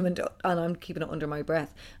argument, and I'm keeping it under my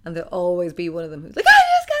breath, and there'll always be one of them who's like, I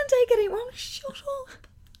just can't take it anymore. I'm like, shut up,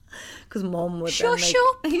 because mom would Shush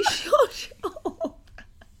then, like, shush up.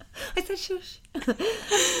 I said shush.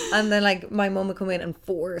 And then like my mum would come in and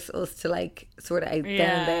force us to like sort it out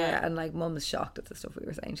down there, and like mum was shocked at the stuff we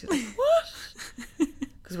were saying. She's like, what?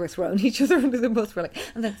 Because we're throwing each other under the bus. We're like,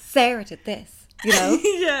 and then Sarah did this, you know?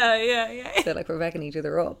 yeah. So like we're backing each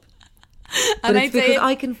other up. And But I'd it's because say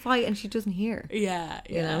I can fight and she doesn't hear. Yeah.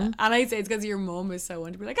 know? And I'd say it's because your mum is so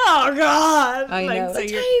one to be like, oh God. I know. So Like,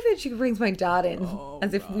 you're- David, she brings my dad in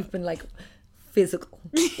as if we've been like physical.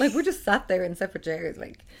 Like we're just sat there in separate chairs.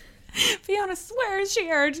 Like, Fiona swears she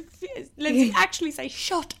heard Lindsay actually say,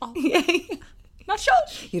 shut up. yeah. Not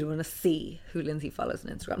shut. You don't want to see who Lindsay follows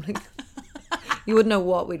on Instagram. Like, you wouldn't know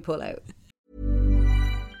what we'd pull out.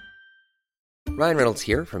 Ryan Reynolds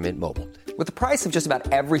here from Mint Mobile. With the price of just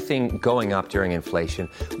about everything going up during inflation,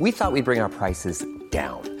 we thought we'd bring our prices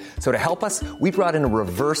down. So to help us, we brought in a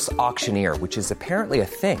reverse auctioneer, which is apparently a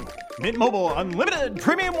thing. Mint Mobile Unlimited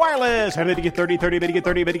Premium Wireless. How to get 30, 30, bit to get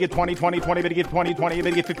 30, bit to get 20, 20, 20, bit to get 20, 20, bit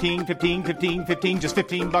to get 15, 15, 15, 15, just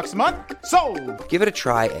 $15 a month? Sold! Give it a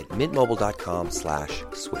try at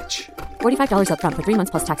mintmobile.com/switch. $45 up front for 3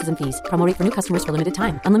 months plus taxes and fees. Promo rate for new customers for limited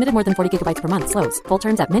time. Unlimited more than 40 gigabytes per month. Slows full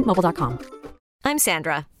terms at mintmobile.com. I'm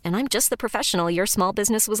Sandra, and I'm just the professional your small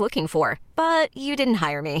business was looking for. But you didn't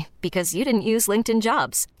hire me because you didn't use LinkedIn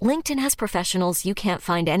Jobs. LinkedIn has professionals you can't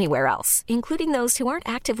find anywhere else, including those who aren't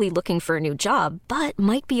actively looking for a new job, but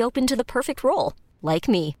might be open to the perfect role, like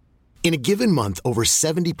me. In a given month, over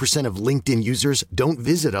 70% of LinkedIn users don't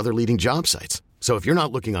visit other leading job sites. So if you're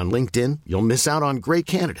not looking on LinkedIn, you'll miss out on great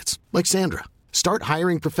candidates like Sandra. Start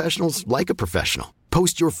hiring professionals like a professional.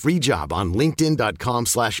 Post your free job on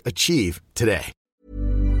linkedin.com/achieve today.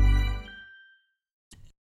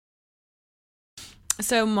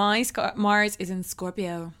 So Mars is in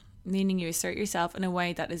Scorpio, meaning you assert yourself in a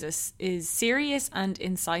way that is serious and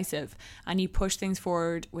incisive, and you push things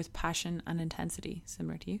forward with passion and intensity,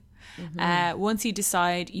 similar to you. Once you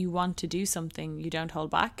decide you want to do something, you don't hold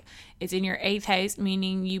back. It's in your 8th house,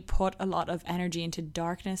 meaning you put a lot of energy into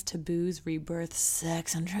darkness, taboos, rebirth,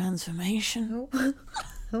 sex, and transformation.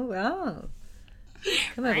 Oh, wow.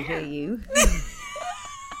 Come over here, you.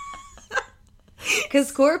 Because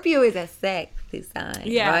Scorpio is a sexy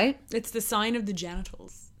sign, right? It's the sign of the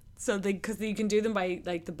genitals. So because you can do them by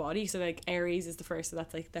like the body. So like Aries is the first, so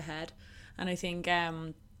that's like the head. And I think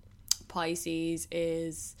Pisces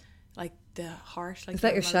is like the heart. Like Is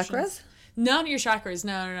that your emotions. chakras? Not your chakras,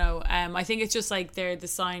 no. I think it's just like they're the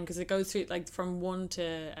sign because it goes through like from 1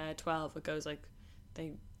 to 12. It goes like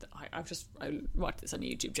I watched this on a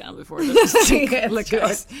YouTube channel before. Yeah, Look,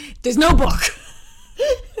 guys, there's no book.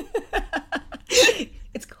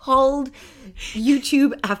 It's called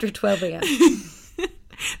YouTube after 12 a.m.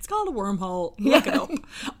 It's called a wormhole. Look it up.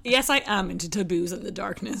 Yes, I am into taboos and the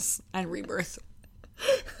darkness and rebirth.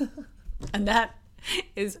 And that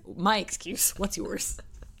is my excuse. What's yours?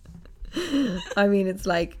 I mean, it's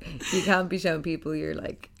like you can't be showing people your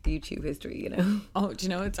like YouTube history, you know? Oh, do you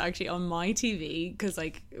know it's actually on my TV because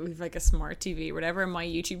like we've like a smart TV or whatever. My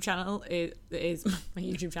YouTube channel is my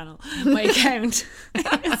YouTube channel. My account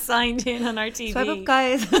is signed in on our TV. Swipe up,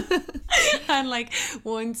 guys. And like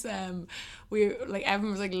once we like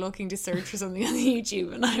everyone was like looking to search for something on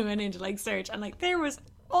YouTube, and I went into like search, and like there was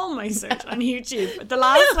all my search on YouTube, but the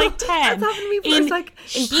last like 10 That's happened to me before. in It's like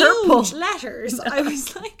in huge purple letters. I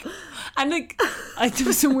was like, and like there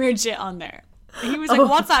was some weird shit on there. He was like,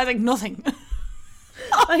 "What's that?" I was like, "Nothing."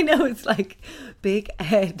 I know, it's like Big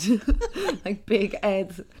Ed, like Big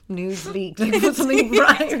Ed's news leak, like put something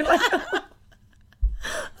bright. You're like,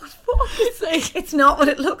 It's like it's not what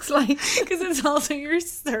it looks like. because it's also your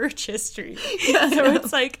search history. Yeah, I So know.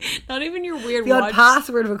 it's like not even your weird The odd watch.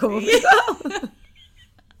 password will come up as well.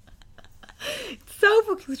 It's so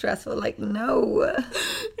fucking stressful. Like, no.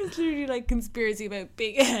 It's literally like conspiracy about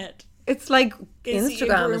Big Ed. It's like Is he a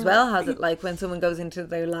Instagram as groomer? well has it, like when someone goes into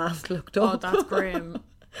their last looked Oh, up. that's grim.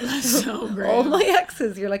 That's so grim. All my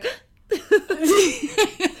exes, you're like,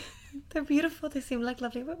 they're beautiful. They seem like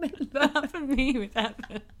lovely women. That happened to me with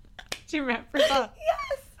Evan. Do you remember that?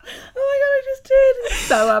 Yes. Oh my god, I just did. It's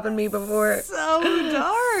so happened to me before. So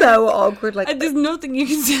dark. So awkward. Like, And there's nothing you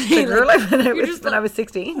can say. the girl I when I you're was just when I like, was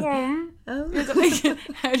 16. You're Oh. like,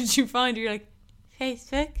 how did you find her? You're like,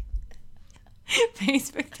 Facebook?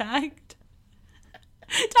 Facebook tagged?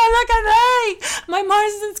 Don't look at me. My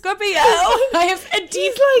Mars is in Scorpio. I have a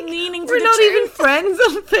deep meaning to we're the not truth. even friends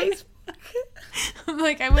on Facebook. I'm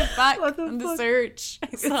like, I went back What the on the fuck? search.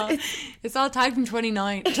 It's all tagged from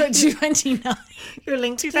 2029. You're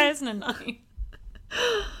linked 2009.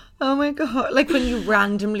 Oh my god! Like when you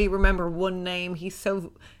randomly remember one name, he's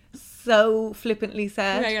so flippantly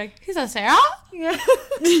said. Yeah, you're like, who's that, Sarah? Yeah.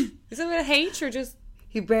 Is it with a H or just...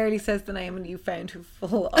 He barely says the name, and you found her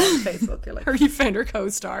full on Facebook. You're like, Or you found her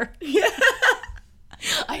co-star. Yeah.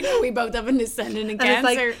 I know, we both have an ascendant in and it's Cancer.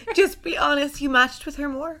 like, just be honest, you matched with her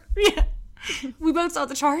more. Yeah. We both saw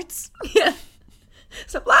the charts. Yeah.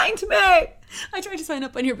 Stop lying to me. I tried to sign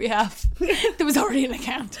up on your behalf. There was already an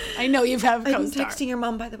account. I know you have I'm co-star. texting your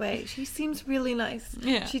mom, by the way. She seems really nice.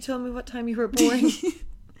 Yeah. She told me what time you were born.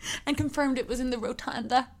 And confirmed it was in the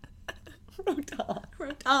Rotunda.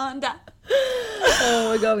 Rotunda.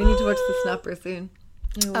 Oh my god, we need to watch The Snapper soon.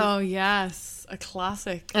 Oh yes, a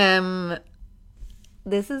classic.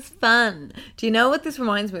 This is fun. Do you know what this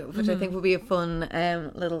reminds me of, which I think would be a fun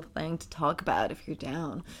little thing to talk about if you're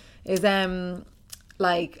down, is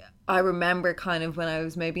like I remember kind of when I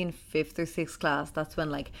was maybe in 5th or 6th class, that's when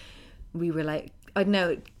like we were like, I don't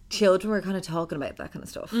know, children were kind of talking about that kind of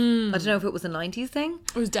stuff. I don't know if it was a 90s thing.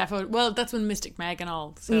 It was definitely, well, that's when Mystic Meg and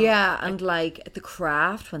all. So. Yeah, and like The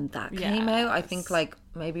Craft, when that came out, I Yes. think like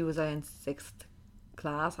maybe was I in 6th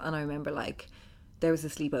class, and I remember like there was a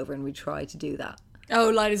sleepover and we tried to do that. Oh,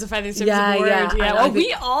 light as a feather, stiff Yeah, as a board. yeah. Yeah. And Oh, I think-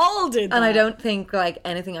 we all did that. And I don't think like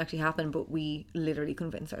anything actually happened, but we literally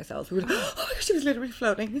convinced ourselves. We were like, oh, she was literally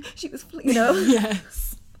floating. She was, you know?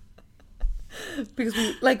 Yes. Because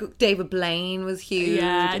we, like David Blaine was huge.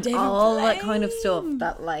 Yeah, and David all that kind of Blaine. stuff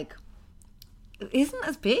that like isn't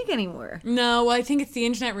as big anymore. No, I think it's the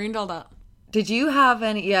internet ruined all that. Did you have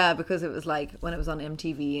any? Yeah, because it was like when it was on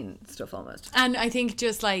MTV and stuff almost. And I think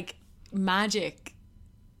just like magic,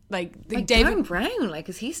 like the Like David. Dan Brown, like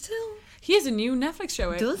is he still? He has a new Netflix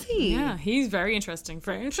show out. Does he? Yeah, he's very interesting.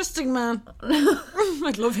 Very interesting man.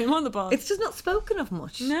 I'd love him on the pod. It's just not spoken of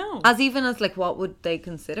much. No. As even as like what would they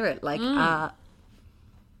consider it? Like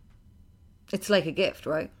it's like a gift,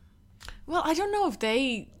 right? Well, I don't know if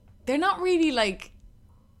they're not really like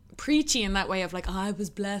preachy in that way of like, oh, I was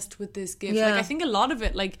blessed with this gift. Yeah. Like I think a lot of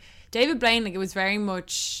it, like David Blaine, like it was very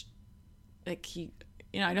much like he,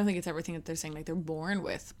 you know, I don't think it's everything that they're saying like they're born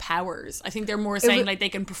with powers. I think they're more saying was- like they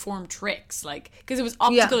can perform tricks, like because it was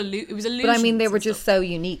optical, it was illusions. But I mean, they were and just stuff. so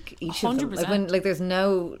unique. Each of them. Like 100%. when, like there's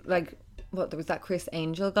no like what there was that Chris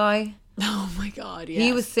Angel guy. Oh my god, yeah.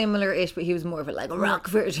 He was similar-ish, but he was more of a like a rock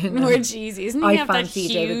version. more cheesy, isn't he? I Have that fancy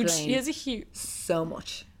David huge. Blaine. He has a huge. so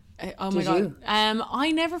much. Oh my Did god. you?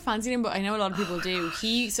 I never fancied him, but I know a lot of people do.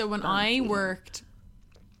 So when I worked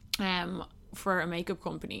for a makeup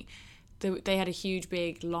company, they had a huge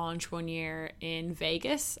big launch one year in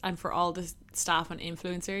Vegas, and for all the staff and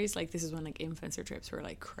influencers, like this is when like influencer trips were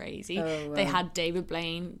like crazy. They had David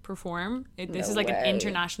Blaine perform. This is like an way.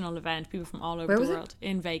 international event, people from all over Where the was it? world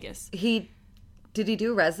in Vegas. Did he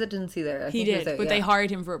do residency there? I He think it was did, there, but yeah. they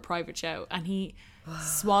hired him for a private show, and he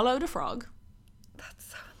swallowed a frog That's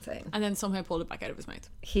so insane. and then somehow pulled it back out of his mouth.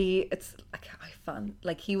 It's like I found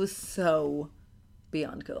like he was so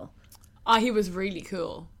beyond cool. He was really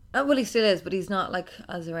cool. Well, he still is, but he's not like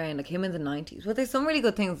as around like him in the 90s. Well, there's some really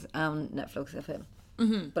good things on Netflix of him.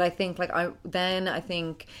 Mm-hmm. But I think like I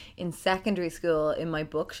think in secondary school in my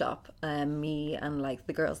bookshop, me and like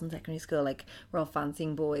the girls in secondary school like were all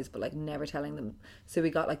fancying boys, but like never telling them. So we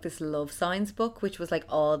got like this love signs book, which was like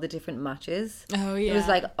all the different matches. Oh, It was yeah.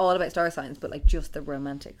 like all about star signs, but like just the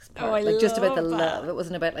romantic part, Oh, I like just about the love love. that. It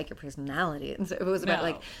wasn't about like your personality, and so it was about No.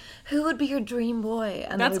 like who would be your dream boy,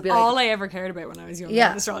 and That's then we'd be all like, I ever cared about when I was young. Yeah.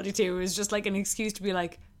 Yeah. Astrology too. It was just like an excuse to be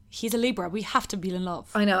like, he's a Libra. We have to be in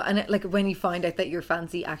love. I know, and it, like when you find out that your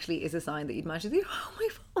fancy actually is a sign that you'd match with,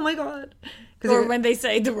 oh my god. Or when they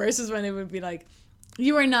say the worst is when they would be like,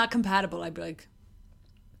 you are not compatible. I'd be like,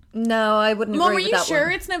 no, I wouldn't Mom, agree are with you that sure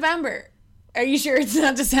one. it's November? Are you sure it's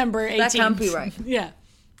not December 18th? That can't be right. Yeah.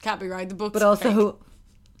 Can't be right. The book's But also,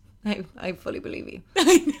 I fully believe you.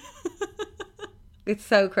 It's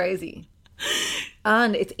so crazy.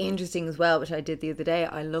 And it's interesting as well, which I did the other day.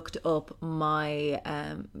 I looked up my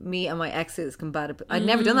me and my ex's compatible. I'd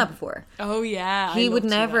never done that before. Oh, yeah. He I would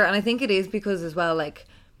love to do never, that. and I think it is because as well, like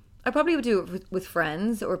I probably would do it with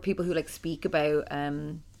friends or people who like speak about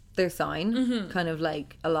their sign, Mm-hmm. kind of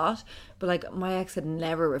like a lot. But like my ex had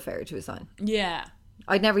never referred to a sign. Yeah.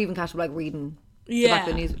 I'd never even catch him like reading the back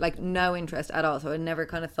of the Yeah. news, like no interest at all. So I never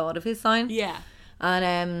kind of thought of his sign. Yeah.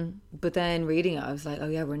 And but then reading it, I was like, oh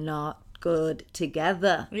yeah, we're not good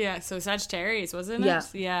together. Yeah, so Sagittarius, wasn't it? Yeah.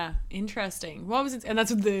 Yeah, interesting. What was it? And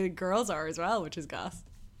that's what the girls are as well, which is gas.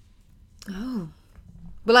 Oh.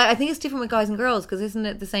 Well, I think it's different with guys and girls, because isn't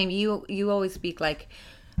it the same? You always speak like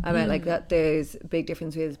about like that there's big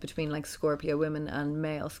differences between like Scorpio women and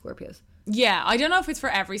male Scorpios. Yeah, I don't know if it's for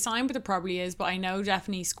every sign, but there probably is. But I know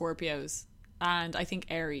definitely Scorpios, and I think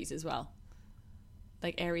Aries as well.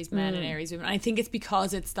 Like Aries men and Aries women. I think it's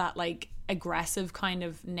because it's that like aggressive kind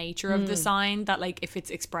of nature of the sign that like if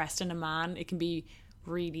it's expressed in a man, it can be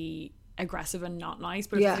really aggressive and not nice.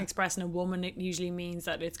 But if it's expressed in a woman, it usually means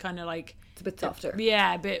that it's kind of like It's a bit softer.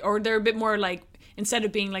 Yeah, a bit, or they're a bit more like, instead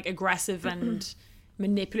of being like aggressive and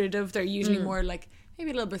manipulative, they're usually more like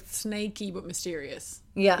maybe a little bit snaky but mysterious.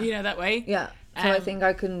 Yeah. You know, that way. Yeah. So I think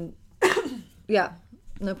I can, yeah,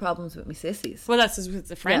 no problems with me sissies. Well, that's just with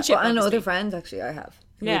the friendship. Well, I know obviously. other friends actually I have.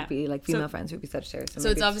 Who would be like female friends who would be Sagittarius. So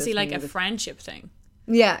it's obviously just like me a with- friendship thing.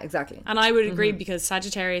 Yeah, exactly. And I would agree because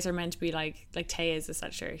Sagittarius are meant to be like Taya is a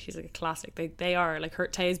Sagittarius. She's like a classic. They are like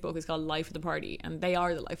Taya's book is called Life of the Party, and they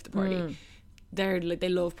are the life of the party. They're like, they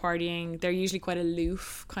love partying. They're usually quite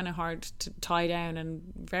aloof, kind of hard to tie down, and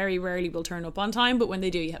very rarely will turn up on time. But when they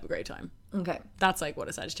do, you have a great time. Okay. That's like what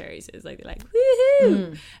a Sagittarius is. Like they're like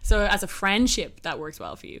woohoo. So as a friendship, that works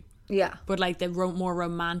well for you. Yeah. But like the more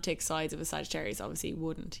romantic sides of a Sagittarius obviously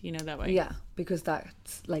wouldn't, you know, that way. Yeah, because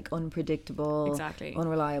that's like unpredictable, Exactly.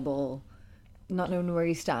 unreliable, not knowing where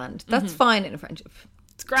you stand. That's fine in a friendship.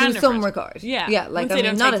 It's grand to in some friendship. regard. Yeah. Yeah, like Once I they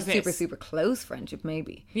mean, don't not take a the super, piss. super close friendship,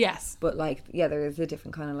 maybe. Yes. But like, yeah, there is a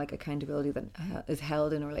different kind of like accountability that is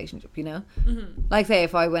held in a relationship, you know? Like say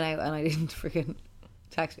if I went out and I didn't freaking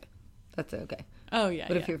text you, that's okay. Oh yeah.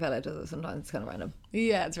 But yeah. if your fella does it, sometimes it's kind of random.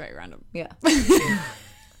 Yeah, it's very random. Yeah.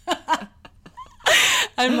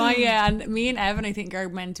 And and me and Evan, I think, are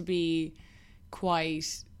meant to be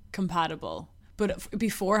quite compatible. But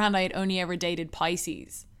beforehand, I had only ever dated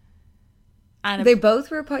Pisces. And They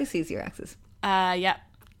both were Pisces, your exes. yeah,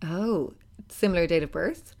 Oh, similar date of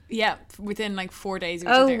birth? yeah, within like 4 days of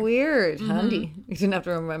each Oh, other. weird. Handy. You didn't have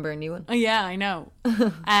to remember a new one. Oh, yeah, I know.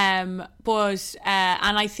 But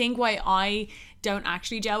and I think why I don't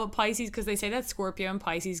actually gel with Pisces, because they say that Scorpio and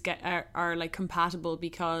Pisces are like compatible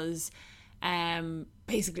because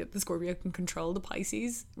basically the Scorpio can control the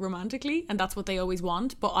Pisces romantically, and that's what they always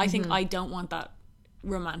want. But I think I don't want that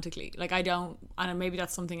romantically. Like I don't, and maybe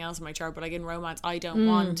that's something else in my chart, but like in romance I don't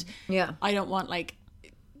want like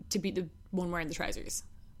to be the one wearing the trousers.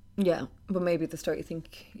 Yeah, but maybe at the start you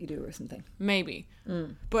think you do or something. Maybe.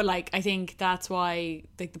 But like I think that's why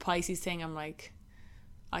like the Pisces thing, I'm like,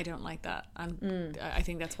 I don't like that, and I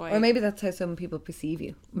think that's why. Or maybe that's how some people perceive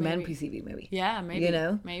you. Men Maybe. perceive you, maybe. Yeah, maybe. You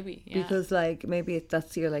know? Maybe. Yeah. Because like maybe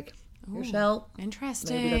that's your like your shell.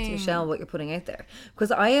 Interesting. Maybe that's your shell, what you're putting out there.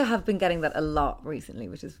 Because I have been getting that a lot recently,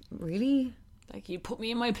 which is really Like, you put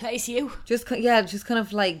me in my place, you. just kind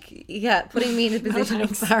of like putting me in a position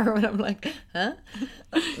of power. And I'm like, huh?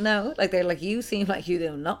 No, like they're like, you seem like you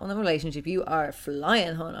do not want a relationship. You are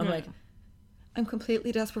flying, hon. I'm like, I'm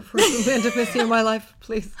completely desperate for some intimacy in my life,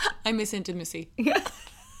 please. I miss intimacy. Yeah.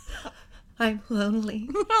 I'm lonely.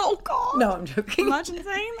 Oh, God. No, I'm joking. Imagine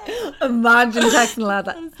saying that. Imagine texting a lad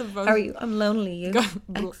that. the most- How are you? I'm lonely. You.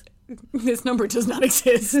 Ex- This number does not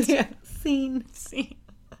exist. yeah. Scene. See?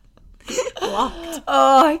 Blocked.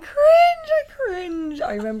 Oh, I cringe.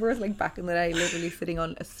 I remember it like back in the day, literally sitting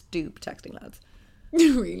on a stoop texting lads.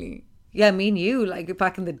 Really? Yeah, me and you, like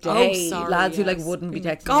back in the day, Oh, sorry, lads who like yes. wouldn't be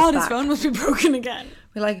texting. God, us his back. phone must be broken again.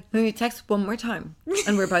 We're like, let me text one more time,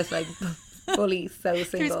 and we're both like fully so There's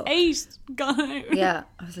single. 8 gone out. Yeah,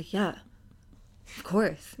 I was like, yeah, of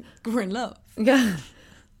course, We're in love. yeah.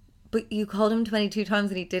 But you called him 22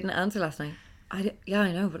 times and he didn't answer last night. Yeah,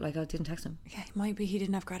 I know, but like I didn't text him. Yeah, it might be he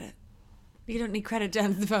didn't have credit. You don't need credit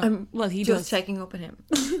down the phone. I'm He just does. checking up on him.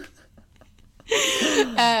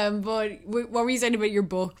 But what were you saying about your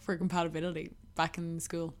book for compatibility back in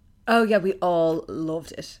school? Oh yeah, we all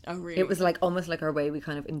loved it. Oh, really? It was like almost like our way we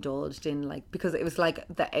kind of indulged in, like, because it was like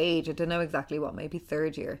the age, I don't know exactly what, maybe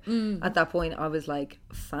third year. At that point I was like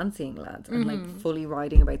fancying lads and like fully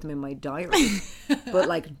writing about them in my diary. But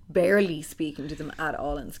like barely speaking to them at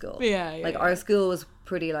all in school. Yeah, like our school was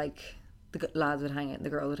pretty like the lads would hang out and the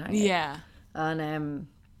girls would hang out. Yeah. And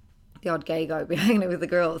the odd gay guy would be hanging out with the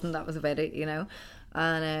girls, and that was about it, you know.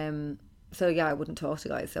 And so yeah, I wouldn't talk to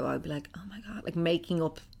guys, so I'd be like, oh my god, like making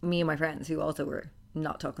up, me and my friends who also were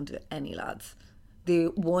not talking to any lads. The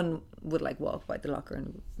one would like walk by the locker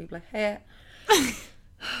and we'd be like, hey,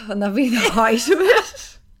 and that'd be the height of it.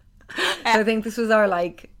 So I think this was our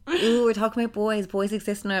like, ooh, we're talking about boys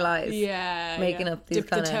exist in our lives. Yeah. Making yeah. up these Dip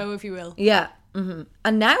kind the of toe, if you will. yeah,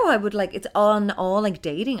 And now I would like, it's on all like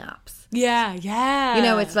dating apps. Yeah, yeah. You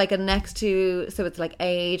know, it's like a next to, so it's like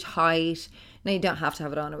age, height. Now you don't have to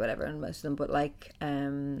have it on or whatever in most of them, but like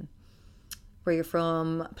where you're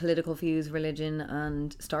from, political views, religion,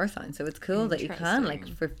 and star sign. So it's cool that you can, like,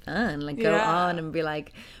 for fun, like go on and be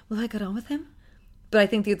like, well, I got on with him. But I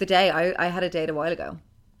think the other day, I had a date a while ago,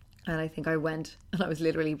 and I think I went and I was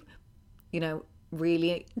literally, you know,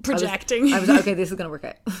 really projecting. I was like, okay, this is going to work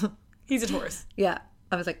out. He's a Taurus. Yeah.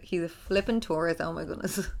 I was like, he's a flippin' Taurus. Oh my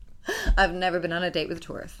goodness. I've never been on a date with a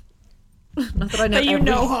Taurus. Not that I know that you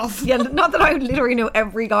know of. Yeah, not that I literally know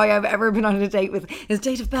every guy I've ever been on a date with. His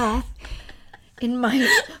date of birth in my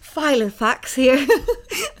file of facts here.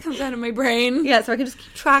 Comes out of my brain. Yeah, so I can just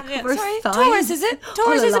keep track of her signs. Taurus, is it?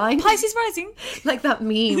 Taurus, is it? Pisces rising. Like that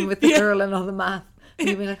meme with the girl and all the math. And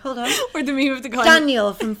you'd be like, hold on. Or the meme of the guy.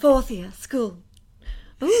 Daniel from 4th year school.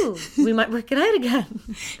 Ooh, we might work it out again.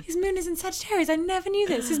 His moon is in Sagittarius. I never knew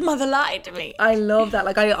this. His mother lied to me. I love that.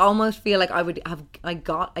 Like, I almost feel like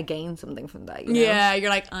I gained something from that. You know? Yeah,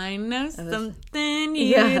 you're like, I know something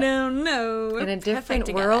you don't know. In a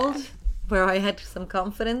different world where I had some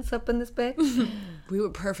confidence up in this bitch. We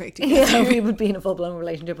were perfect together. Yeah, we would be in a full-blown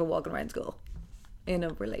relationship and walking around school. In a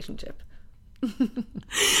relationship.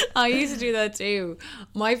 I used to do that too.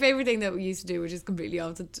 My favourite thing that we used to do, which is completely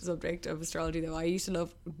off the subject of astrology though, I used to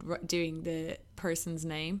love doing the person's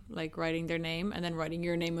name, like writing their name and then writing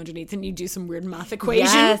your name underneath, and you do some weird math equation.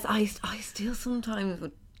 Yes, I still sometimes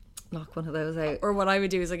would knock one of those out. Or what I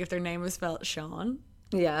would do is, like, if their name was spelled Sean,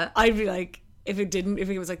 yeah, I'd be like, if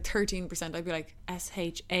it was like 13%, I'd be like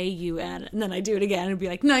SHAUN, and then I do it again and it'd be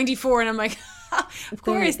like 94, and I'm like, of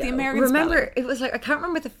course, the American remember spelling. It was like, I can't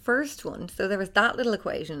remember the first one, so there was that little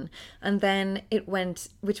equation, and then it went,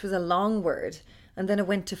 which was a long word, and then it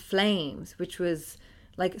went to flames, which was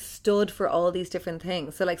like stood for all these different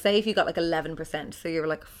things. So like, say if you got like 11%, so you were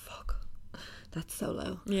like, fuck, that's so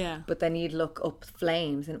low. Yeah. But then you'd look up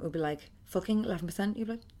flames and it would be like, fucking 11%. You'd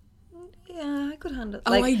be like, yeah, I could handle it.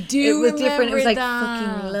 Oh, like, I do. It was different. It was like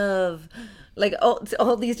that. fucking love. Like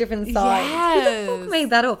all these different signs. Yes. Who the fuck made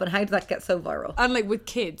that up, and how did that get so viral? And like with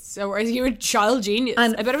kids, so as you're a child genius.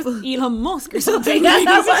 And I bet it was Elon Musk or something. Yeah,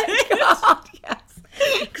 oh my God, yes.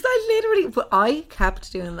 Because I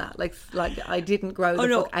kept doing that. Like I didn't grow the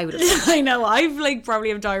fuck out of it. I know. I've like probably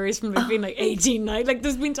have diaries from like being like 18, 19. Like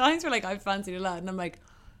there's been times where like I've fancied a lad, and I'm like,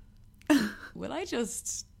 will I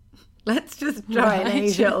just? Let's just try an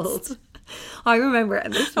age old. I remember,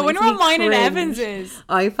 and this I wonder what mine and Evans is.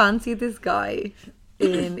 I fancied this guy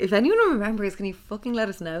in. If anyone remembers, can you fucking let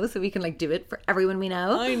us know so we can like do it for everyone we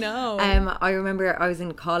know? I know. I remember I was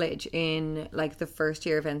in college in like the first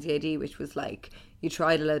year of NCAD, which was like you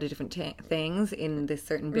tried a load of different things in this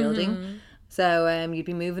certain building. Mm-hmm. So you'd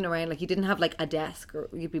be moving around, like you didn't have like a desk, or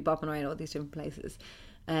you'd be bopping around all these different places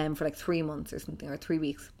for like 3 months or something, or 3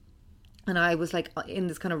 weeks. And I was like in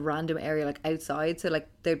this kind of random area, like outside. So like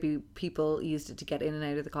there'd be people used it to get in and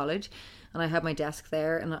out of the college. And I had my desk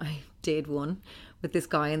there, and I did one with this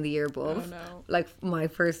guy in the year above. Oh no. Like my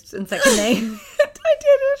first and second name. I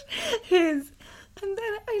did it. His. And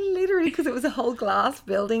then I literally, because it was a whole glass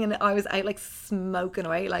building, and I was out like smoking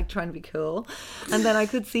away, like trying to be cool. And then I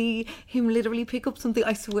could see him literally pick up something.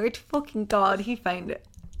 I swear to fucking God, he found it.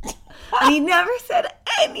 And he never said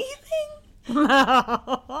anything.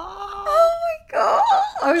 Oh my God.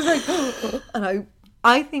 I was like, and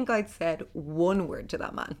I think I'd said one word to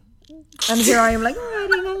that man, and here I am like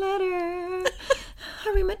writing a letter.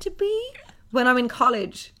 Are we meant to be? When I'm in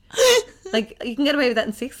college, like you can get away with that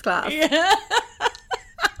in 6th class. Yeah.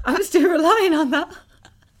 I was still relying on that,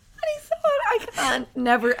 and he saw it. I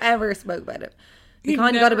never ever spoke about it. We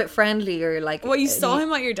kind of got a bit friendly, or like. Well, you saw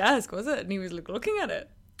him at your desk, was it? And he was like looking at it.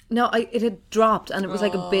 No, it had dropped, and it was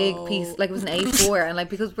like a big piece, like it was an A4, and like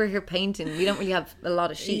because we're here painting, we don't really have a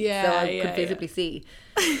lot of sheets, so I could visibly see.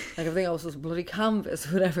 Like everything else was bloody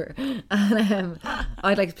canvas, whatever. And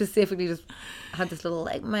I like specifically just had this little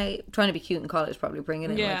like trying to be cute in college, probably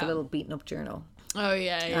bringing in like a little beaten up journal. Oh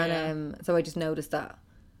yeah. And so I just noticed that.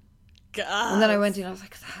 God. And then I went in, I was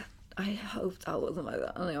like, I hope that wasn't like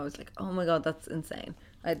that. And I was like, oh my God, that's insane.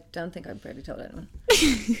 I don't think I've barely told anyone.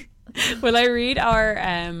 Will I read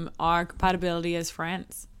our compatibility as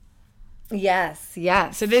friends? Yes.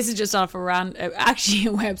 So this is just off actually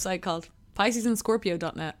a website called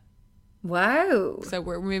PiscesandScorpio.net. Wow. So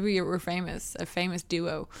we're famous, a famous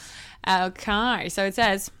duo. Okay, so it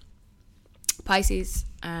says Pisces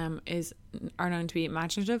are known to be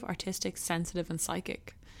imaginative, artistic, sensitive, and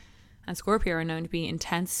psychic, and Scorpio are known to be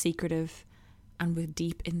intense, secretive, and with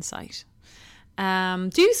deep insight.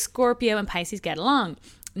 Do Scorpio and Pisces get along?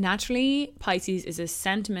 Naturally, Pisces is a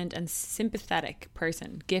sentiment and sympathetic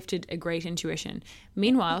person, gifted a great intuition.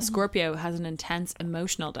 Meanwhile, Scorpio has an intense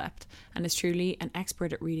emotional depth and is truly an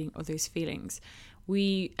expert at reading others' feelings.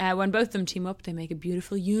 When both of them team up, they make a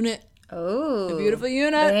beautiful unit. Oh, A beautiful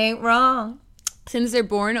unit. They ain't wrong. Since they're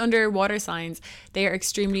born under water signs, they are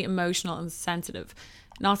extremely emotional and sensitive.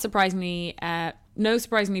 No surprisingly,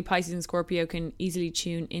 Pisces and Scorpio can easily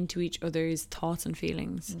tune into each other's thoughts and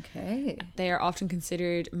feelings. Okay. They are often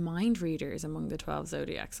considered mind readers among the 12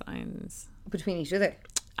 zodiac signs. Between each other.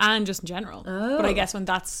 And just in general. Oh. But I guess when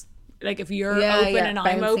that's, like, if you're open and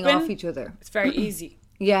I'm bouncing open, off each other. it's very easy.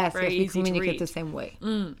 Yes, very if we easy to communicate read. the same way.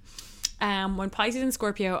 When Pisces and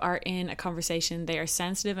Scorpio are in a conversation, they are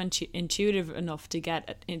sensitive and intuitive enough to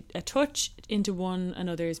get a touch into one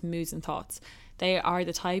another's moods and thoughts. They are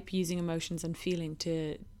the type using emotions and feeling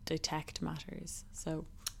to detect matters. So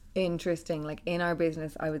Interesting. Like in our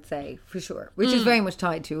business, I would say for sure, which is very much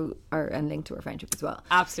tied to and linked to our friendship as well.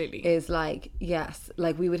 absolutely. Is like, yes,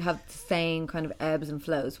 like we would have the same kind of ebbs and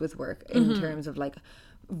flows with work in terms of like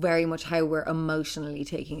very much how we're emotionally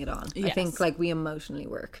taking it on. I Yes. think like we emotionally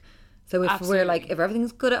work. So if Absolutely. we're like, if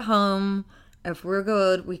everything's good at home, if we're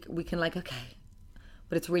good, we can like, okay.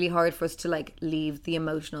 But it's really hard for us to like leave the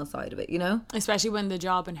emotional side of it, you know? Especially when the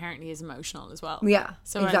job inherently is emotional as well. Yeah,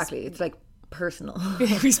 So exactly. It's like personal.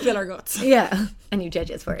 we spill our guts. Yeah. And you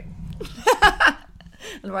judge us for it.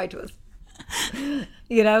 And write to us.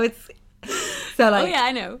 You know, it's so like, Oh yeah,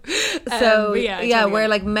 I know. so but yeah, I totally where get it.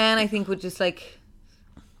 like men I think would just like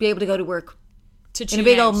be able to go to work to in tune a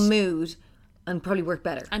big out old mood and probably work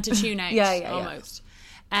better. and to tune out. Yeah, yeah. almost.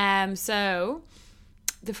 So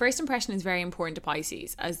the first impression is very important to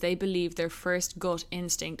Pisces, as they believe their first gut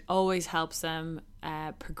instinct always helps them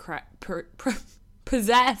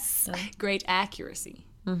possess great accuracy.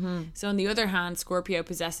 So on the other hand, Scorpio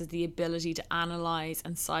possesses the ability to analyze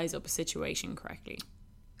and size up a situation correctly.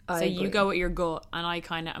 So you go with your gut, and I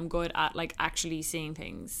kind of am good at like actually seeing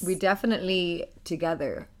things. We definitely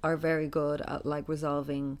together are very good at like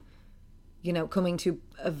resolving, you know, coming to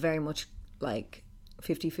a very much like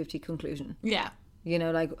 50-50 conclusion. Yeah. You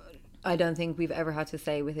know, like I don't think we've ever had to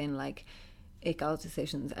say within like Iqbal's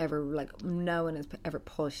decisions ever, like no one has ever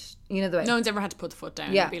pushed, you know, the way No one's ever had to put the foot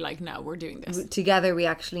down Yeah. and be like, no, we're doing this. together we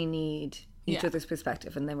actually need each Yeah. other's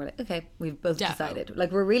perspective, and then we're like, okay, we've both Defo. decided,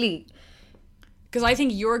 like we're really Because I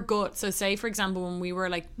think your gut, so say for example when we were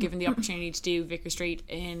like given the opportunity to do Vicar Street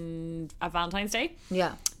at Valentine's Day,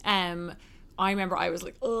 yeah I remember I was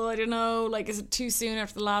like, oh, I don't know, like is it too soon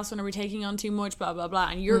after the last one, are we taking on too much, blah blah blah,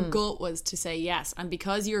 and your gut was to say yes, and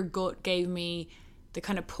because your gut gave me the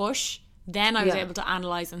kind of push, then I was Yeah. able to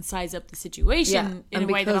analyse and size up the situation Yeah. in And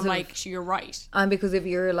a way that because I'm of- like, you're right. and because if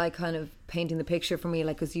you're like kind of painting the picture for me,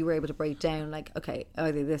 like because you were able to break down like, okay,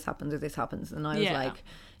 either this happens or this happens, and I was Yeah. like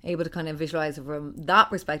able to kind of visualize it from that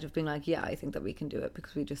perspective, being like, yeah, I think that we can do it,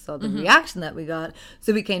 because we just saw the reaction that we got.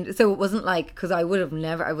 So we came, so it wasn't like, because I would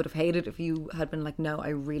have hated if you had been like, no, I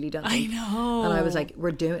really don't think. I know. And I was like, we're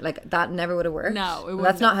doing, like that never would have worked. No, it But wouldn't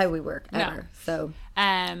that's not have. how we work ever. So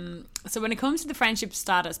So when it comes to the friendship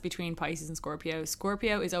status between Pisces and Scorpio,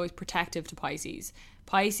 Scorpio is always protective to Pisces.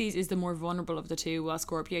 Pisces is the more vulnerable of the two, while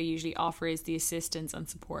Scorpio usually offers the assistance and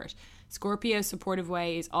support. Scorpio's supportive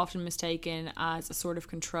way is often mistaken as a sort of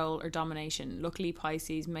control or domination. Luckily,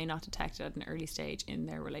 Pisces may not detect it at an early stage in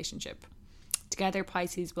their relationship. Together,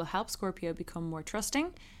 Pisces will help Scorpio become more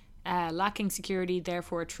trusting. Lacking security,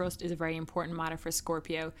 therefore, trust is a very important matter for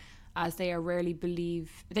Scorpio, as they rarely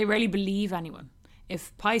believe anyone.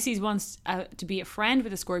 If Pisces wants to be a friend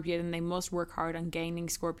with a Scorpio, then they must work hard on gaining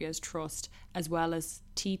Scorpio's trust, as well as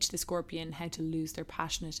teach the Scorpion how to lose their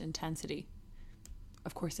passionate intensity.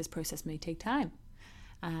 Of course, this process may take time.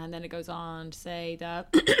 And then it goes on to say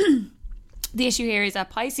that the issue here is that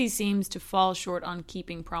Pisces seems to fall short on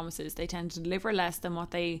keeping promises. They tend to deliver less than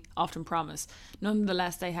what they often promise.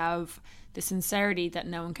 Nonetheless, they have the sincerity that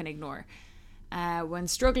no one can ignore. When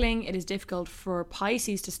struggling, it is difficult for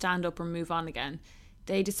Pisces to stand up or move on again.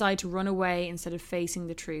 They decide to run away instead of facing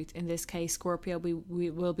the truth. In this case, Scorpio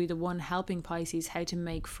will be the one helping Pisces how to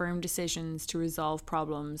make firm decisions to resolve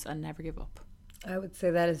problems and never give up. I would say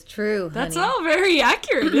that is true. That's honey. all very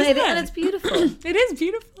accurate, isn't it? And it's beautiful. It is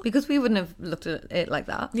beautiful. Because we wouldn't have looked at it like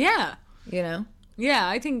that, Yeah. you know? Yeah,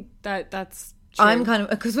 I think that's true. I'm kind of,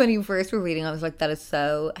 because when you first were reading, I was like, that is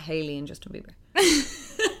so Hailey and Justin Bieber.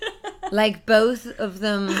 Like both of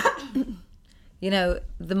them, you know,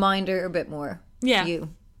 the minder a bit more. Yeah. You.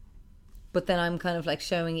 But then I'm kind of like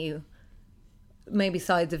showing you maybe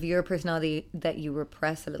sides of your personality that you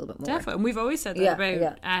repress a little bit more. Definitely. And we've always said that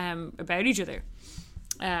Yeah, about each other.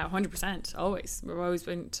 100%, always. We've always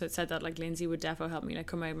been said that like Lindsay would defo help me like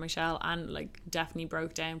come out of my shell, and like definitely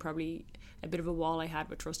broke down probably a bit of a wall I had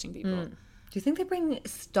with trusting people. Do you think they bring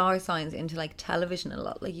star signs into like television a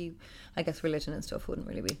lot? Like I guess religion and stuff wouldn't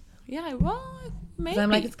really be. Yeah, well, maybe. I'm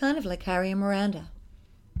like, it's kind of like Harry and Miranda.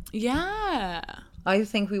 Yeah, I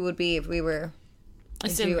think we would be if we were a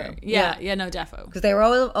similar. Yeah, no, defo. Because they were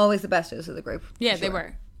always the bestest of the group. Yeah, they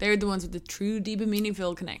were. They were the ones with the true, deep and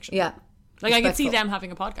meaningful connection. Yeah. Like, I could see them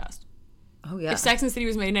having a podcast. Oh, yeah. If Sex and the City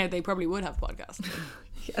was made now, they probably would have a podcast.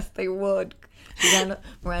 Yes, they would.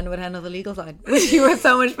 Miranda would handle the legal side. You were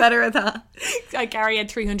so much better at that. Like, Gary had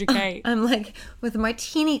 300k. I'm like, with a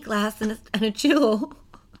martini glass and a jewel.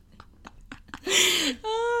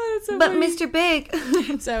 Oh, that's so but funny. Mr.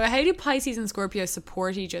 Big. So how do Pisces and Scorpio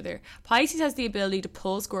support each other? Pisces has the ability to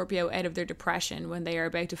pull Scorpio out of their depression when they are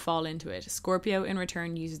about to fall into it. Scorpio in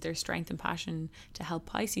return uses their strength and passion to help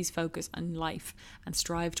Pisces focus on life and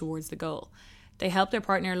strive towards the goal. They help their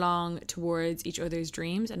partner along towards each other's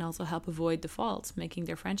dreams and also help avoid the faults, making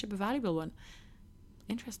their friendship a valuable one.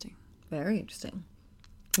 Interesting. Very interesting.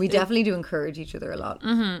 We definitely do encourage each other a lot.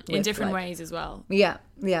 In different ways as well. Yeah.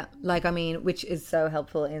 Like, I mean, which is so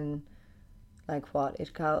helpful in, like, what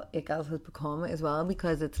ItGals has become as well,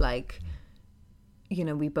 because it's like, you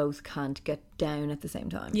know, we both can't get down at the same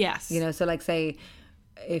time. Yes. You know, so, like, say...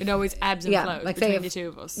 It always ebbs and flows like between if, the two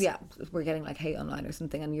of us. Yeah, if we're getting, like, hate online or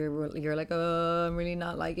something, and you're like, oh, I'm really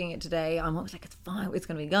not liking it today. I'm always like, it's fine, it's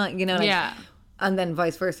going to be gone, you know? Like, yeah. And then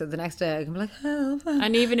vice versa. The next day I can be like, help.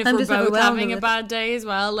 And even if I'm we're just both overwhelmed having with a it. bad day as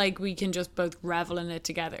well, like, we can just both revel in it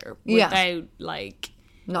together Yeah. without, like...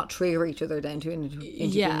 Not trigger each other down into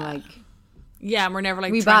being like... Yeah, and we're never,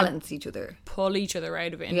 like, We trying balance each other. to pull each other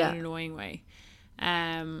out of it in an annoying way.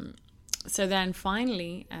 So then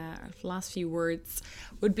finally, last few words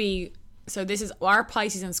would be... So this is our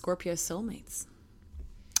Pisces and Scorpio soulmates.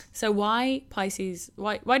 So why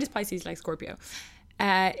does Pisces like Scorpio?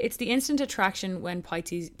 It's the instant attraction when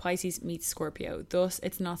Pisces meets Scorpio. Thus,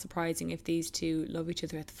 it's not surprising if these two love each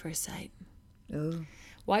other at the first sight. Oh.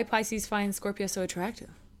 Why Pisces finds Scorpio so attractive?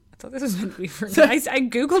 I thought this was meant to be for guys. I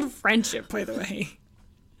googled friendship, by the way.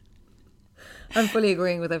 I'm fully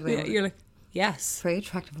agreeing with everything. Yeah, you're like, yes. Very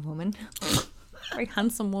attractive woman. Very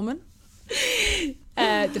handsome woman.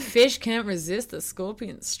 The fish can't resist the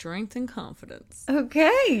scorpion's strength and confidence.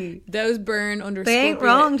 Okay. Those born under They ain't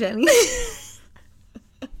wrong, Jenny. Is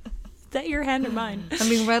that your hand or mine? I'm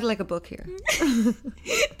being read like a book here.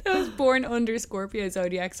 Those born under Scorpio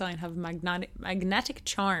zodiac sign have magnetic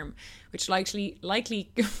charm, which likely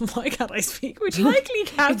why can't I speak? Which likely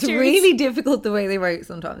captures. It's really difficult the way they write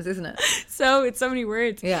sometimes, isn't it? So it's so many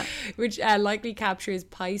words. Yeah. Which likely captures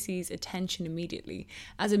Pisces' attention immediately.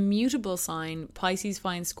 As a mutable sign, Pisces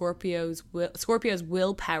finds Scorpio's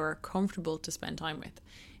willpower comfortable to spend time with.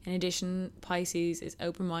 In addition, Pisces is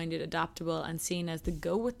open-minded, adaptable, and seen as the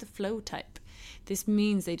go-with-the-flow type. This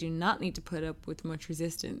means they do not need to put up with much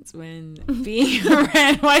resistance when being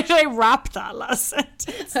around. Why did I rap that last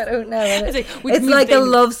sentence? I don't know. It's like a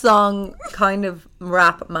love song kind of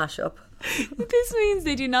rap mashup. This means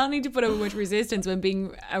they do not need to put up with much resistance when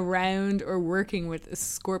being around or working with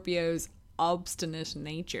Scorpio's obstinate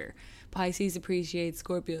nature. Pisces appreciates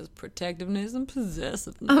Scorpio's protectiveness and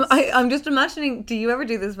possessiveness. I'm just imagining, do you ever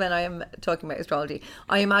do this when I am talking about astrology?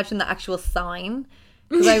 I imagine the actual sign.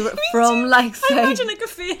 From like, say, I imagine like a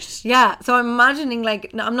fish. Yeah, so I'm imagining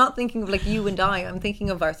like, no, I'm not thinking of like you and I, I'm thinking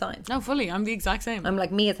of our signs. No, fully, I'm the exact same. I'm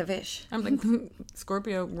like, me as a fish. I'm like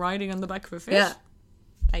Scorpio riding on the back of a fish. Yeah.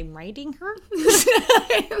 I'm riding her?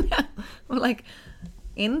 I'm like,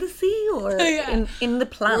 in the sea or in the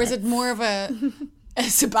planet? Or is it more of a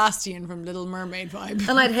Sebastian from Little Mermaid vibe?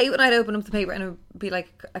 And I'd hate when I'd open up the paper and it would be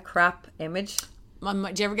like a crap image.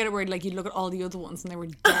 Do you ever get it where like you look at all the other ones and they were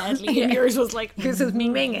deadly and yours was like yours was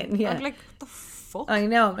minging? Yeah. I'm like, what the fuck? I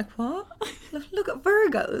know. I'm like, what? Look at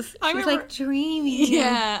Virgos. She's like dreamy.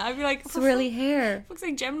 Yeah, I'd be like, swirly hair. Looks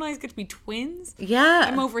like Geminis get to be twins. Yeah.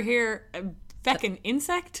 I'm over here a feckin'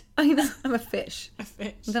 insect. I know. I'm a fish. A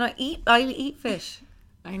fish. And then I eat fish.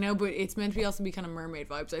 I know, but it's meant to be also be kind of mermaid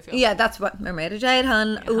vibes, I feel. Yeah, that's what Mermaid of Jade,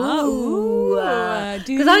 hun. Ooh.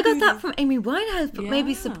 Because I got that from Amy Winehouse, but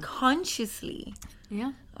maybe subconsciously.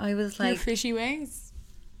 Yeah. I was like... Your fishy ways.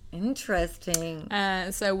 Interesting.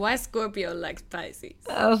 So why Scorpio likes Pisces?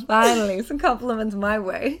 Oh, finally. Some compliments my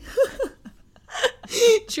way.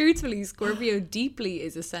 Truthfully, Scorpio deeply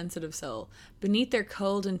is a sensitive soul. Beneath their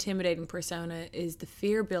cold, intimidating persona is the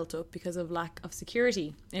fear built up because of lack of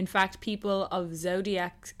security. In fact, people of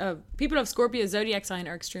Scorpio zodiac sign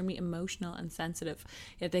are extremely emotional and sensitive.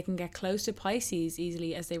 Yet they can get close to Pisces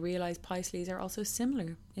easily as they realize Pisces are also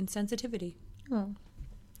similar in sensitivity. Oh.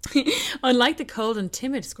 Unlike the cold and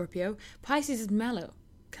timid Scorpio, Pisces is mellow,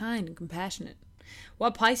 kind and compassionate.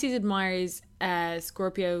 What Pisces admires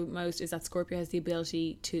Scorpio most is that Scorpio has the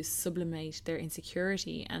ability to sublimate their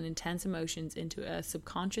insecurity and intense emotions into a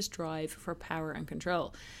subconscious drive for power and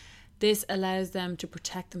control. This allows them to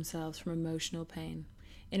protect themselves from emotional pain.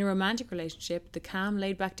 In a romantic relationship, the calm,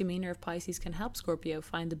 laid-back demeanour of Pisces can help Scorpio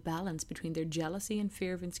find the balance between their jealousy and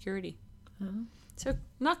fear of insecurity. Oh. So,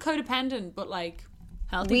 not codependent, but like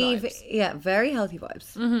healthy vibes. Yeah, very healthy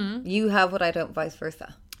vibes. Mm-hmm. You have what I don't, vice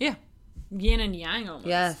versa. Yeah. Yin and yang almost.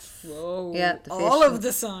 Yes. Whoa. Yeah, all of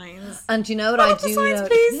the signs. And do you know what I do notice?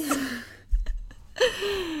 Please.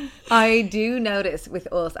 I do notice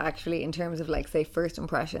with us actually in terms of like say first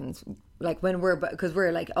impressions, like when because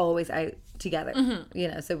we're like always out together, you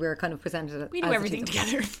know, so we're kind of presented. We do everything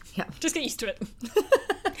together. Yeah, just get used to it.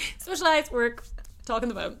 Socialize, work, talk on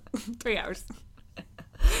the phone, 3 hours.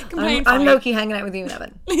 I'm low-key hanging out with you,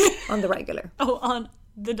 Evan, on the regular. Oh, on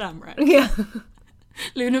the damn right. Yeah.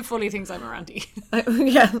 Luna fully thinks I'm a ranty.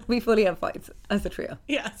 Yeah, we fully have fights as a trio.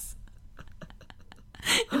 Yes.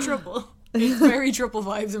 In trouble. It's very triple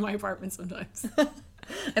vibes in my apartment sometimes.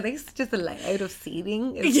 I think it's just the layout of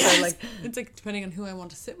seating. Yes. So like, it's like depending on who I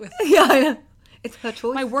want to sit with. Yeah, I know. It's her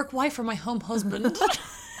choice. My work wife or my home husband.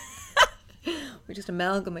 We just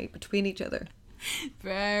amalgamate between each other.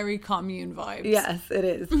 Very commune vibes. Yes, it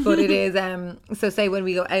is. But it is, so say when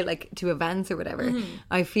we go out like to events or whatever,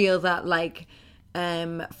 I feel that like,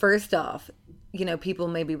 first off, you know, people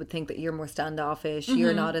maybe would think that you're more standoffish.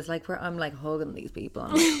 You're not as like where I'm like hugging these people.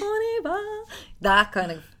 I'm like, honey, bye. That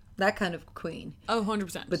kind of queen. Oh,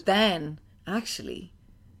 100%. But then actually,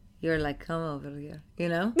 you're like, come over here. You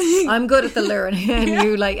know, I'm good at the luring, and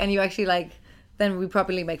you like, and you actually like. Then we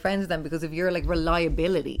probably make friends with them because of your like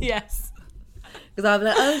reliability. Yes. Because I'll be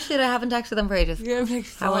like, oh shit, I haven't texted them for ages. Yeah, I'm like,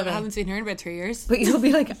 I haven't seen her in about 3 years. But you'll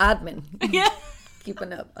be like admin. Yeah.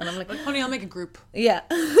 Keeping up. And I'm like, honey, I'll make a group. Yeah.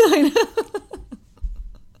 I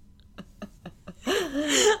know.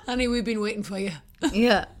 Honey, we've been waiting for you.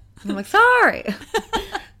 Yeah. And I'm like, sorry.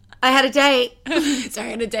 I had a date. Sorry,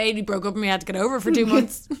 I had a date. He broke up and we had to get over for 2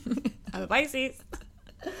 months. I'm a Pisces.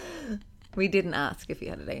 We didn't ask if you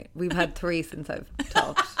had a date. We've had 3 since I've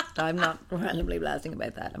talked. I'm not randomly blasting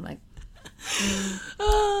about that. I'm like,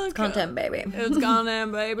 it's content, baby. It's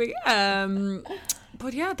content, baby.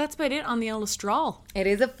 But yeah, that's about it on the old Astral. It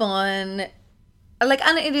is a fun, like,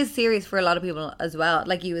 and it is serious for a lot of people as well,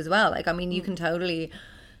 like you as well. Like, I mean, you can totally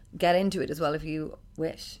get into it as well if you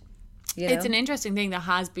wish. You know? It's an interesting thing that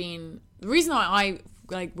has been the reason why I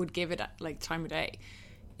like would give it like time of day.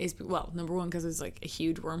 Is, well, number one, because it's like a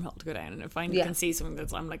huge wormhole to go down, and if I can see something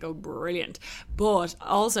that's, I'm like, oh, brilliant. But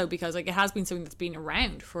also because like it has been something that's been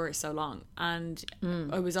around for so long, and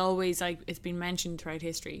I was always like, it's been mentioned throughout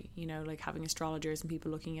history, you know, like having astrologers and people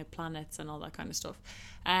looking at planets and all that kind of stuff.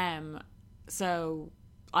 So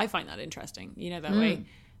I find that interesting, you know, that way.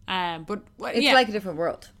 But it's like a different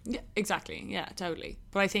world. Yeah, exactly. Yeah, totally.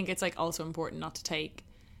 But I think it's like also important not to take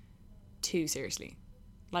too seriously.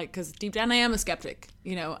 Like, because deep down I am a skeptic,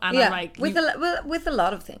 you know, and I'm like... With a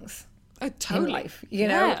lot of things totally. In life, you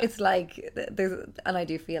know? It's like, and I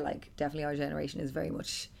do feel like definitely our generation is very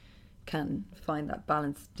much, can find that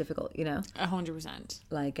balance difficult, you know? 100%.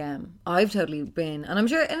 Like, I've totally been, and I'm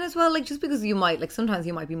sure, and as well, like, just because you might, like, sometimes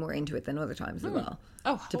you might be more into it than other times as well.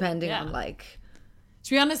 Oh, depending on, like... To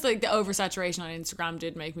be honest, like, the oversaturation on Instagram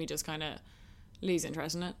did make me just kind of lose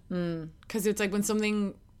interest in it. Because it's like when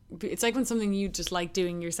something you just like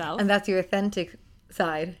doing yourself. And that's your authentic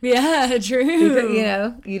side. Yeah, true. You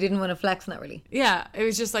know, you didn't want to flex on that really. Yeah, it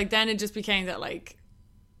was just like, then it just became that like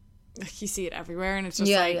you see it everywhere and it's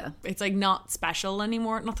just it's like not special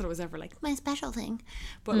anymore. Not that it was ever like my special thing.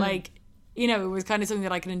 But like, you know, it was kind of something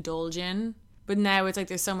that I could indulge in. But now it's like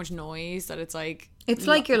there's so much noise that it's like... It's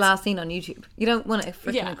like your last scene on YouTube. You don't want to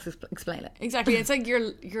freaking explain it. Exactly. It's like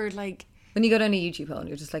you're like... When you go down a YouTube hole and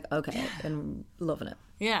you're just like, okay, and loving it.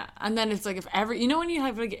 Yeah. And then it's like if ever... You know when you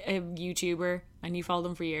have like a YouTuber and you follow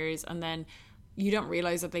them for years and then you don't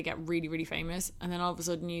realise that they get really, really famous and then all of a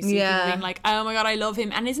sudden you see people being like, oh my God, I love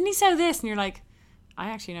him. And isn't he so this? And you're like...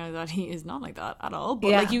 I actually know that he is not like that at all.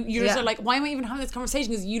 But like you're just like, why am I even having this conversation?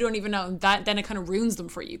 Because you don't even know. And that then it kind of ruins them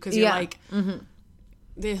for you. Because you're like, ugh,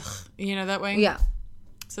 you know, that way. Yeah.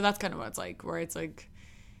 So that's kind of what it's like, where it's like,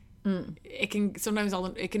 it can sometimes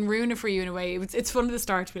it can ruin it for you in a way. It's fun at the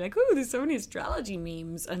start to be like, oh, there's so many astrology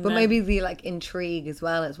memes. And but maybe the like intrigue as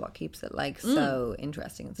well is what keeps it like so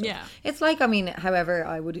interesting and stuff. Yeah. It's like, I mean, however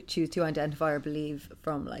I would choose to identify or believe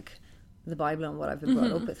from like the Bible and what I've been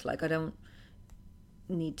brought up with. Like, I don't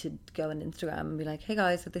need to go on Instagram and be like, hey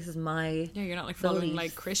guys, so this is my Yeah, you're not like following beliefs.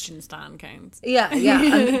 like Christian stan counts. Yeah,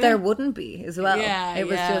 and there wouldn't be as well. Yeah, it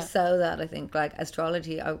was yeah. just so that I think like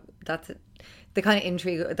astrology, that's it. The kind of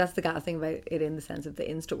intrigue, that's the gas thing about it in the sense of the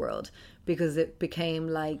Insta world, because it became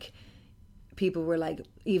like people were like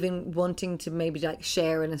even wanting to maybe like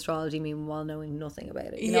share an astrology meme while knowing nothing about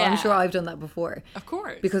it. You know, I'm Yeah. sure I've done that before. Of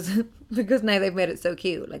course. Because now they've made it so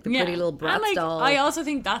cute, like the pretty little Bratz and like, doll. I also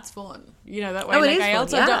think that's fun. You know, that way. Oh, it like is I fun,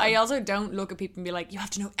 also yeah. I also don't look at people and be like, you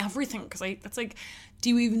have to know everything, because that's like, do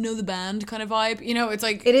you even know the band kind of vibe? You know, it's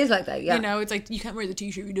like It is like that, yeah. You know, it's like you can't wear the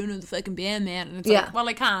t-shirt, you don't know the fucking band, man. And it's Yeah. like, well,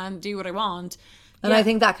 I can do what I want. And I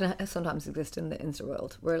think that can sometimes exist in the Insta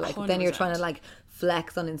world, where like then you're 100%. trying to like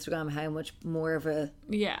flex on Instagram how much more of a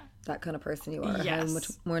Yeah. that kind of person you are, how Yes. much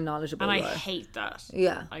more knowledgeable And I you are. hate that.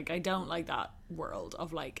 Yeah. Like, I don't like that world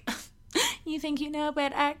of like, you think you know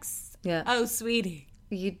about X? Yeah. Oh, sweetie.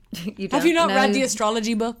 You don't Have you not know- read the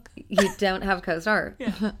astrology book? You don't have co-star.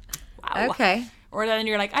 Wow. Okay. Or then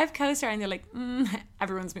you're like, I have co-star, and they're like,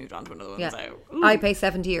 everyone's moved on to another one. Yeah. So, I pay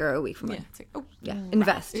 €70 a week for yeah. mine. It's like, oh, Yeah.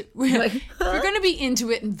 Invest. If Like, you're going to be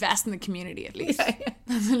into it, invest in the community at least.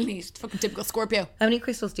 That's at least. Fucking typical Scorpio. how many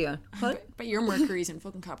crystals do you own? What? But your Mercury's in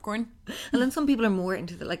fucking Capricorn. And then some people are more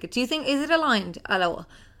into the like. Do you think is it aligned at all?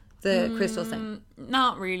 The crystals thing.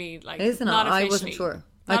 Not really. Like, Is it not not? I officially. wasn't sure.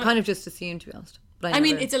 I Not- kind of just assumed, to be honest. But I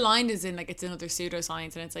mean, never- it's aligned as in like it's another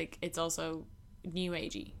pseudoscience, and it's like it's also new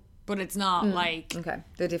agey, but it's not like okay.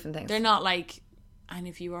 They're different things. they're not like. And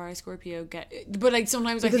if you are a Scorpio, but like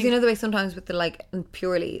sometimes I Because think you know the way sometimes with the like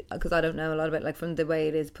purely because I don't know a lot about like from the way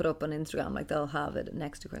it is put up on Instagram, like they'll have it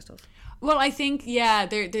next to crystals. Well, I think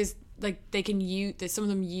there's like they can use. Some of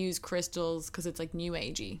them use crystals because it's like new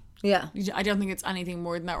agey. Yeah. I don't think it's anything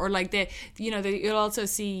more than that. Or like you'll also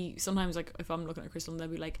see sometimes like if I'm looking at a crystal and they'll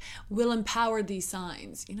be like, "We'll empower these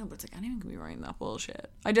signs," you know. But it's like anyone can be writing that bullshit.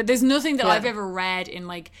 There's nothing that Yeah. I've ever read in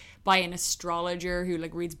like by an astrologer who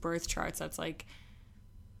like reads birth charts that's like,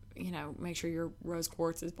 you know, make sure your rose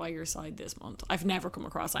quartz is by your side this month. I've never come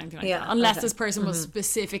across anything like Yeah, that unless okay. this person was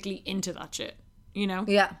specifically into that shit. You know.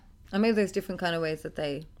 Yeah. And maybe there's different kind of ways that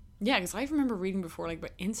they. Yeah, because I remember reading before, like,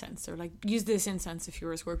 about incense. They're like, use this incense if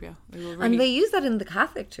you're a Scorpio. It will really And they use that in the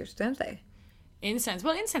Catholic Church, don't they? incense.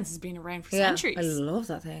 Well, incense has been around for Yeah. centuries. I love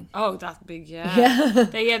that thing. Oh, that big, yeah.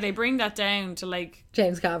 They bring that down to like,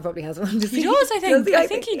 James Caan probably has one. He does, I think. Does I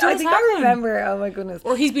think he does I think have I one. remember. Oh my goodness.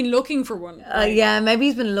 or he's been looking for one. Yeah, maybe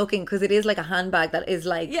he's been looking because it is like a handbag that is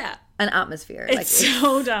like Yeah. an atmosphere. It's like,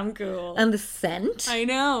 so damn cool. and the scent. I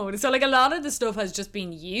know. So like a lot of the stuff has just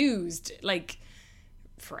been used like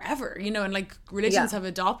forever, you know, and like religions Yeah. have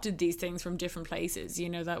adopted these things from different places, you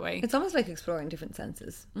know, that way. It's almost like exploring different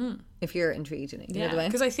senses. If you're intrigued in it, you know the way?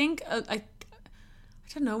 Because I think I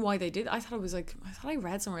don't know why they did. I thought I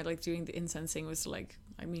read somewhere like doing the incensing was to like.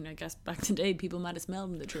 I mean, I guess back today people might have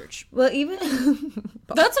smelled in the church. Well, even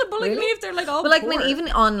That's what, but like Really? me if they're like all. but like poor. when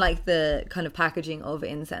even on like the kind of packaging of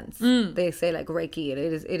incense, they say like Reiki.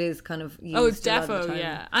 It is kind of used Oh, it's a lot of the defo, time.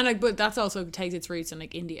 yeah, and like, but that's also takes its roots in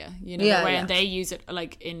like India, you know, Yeah, that way, yeah. and they use it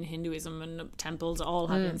like in Hinduism and temples all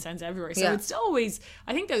have incense everywhere. So Yeah. it's always,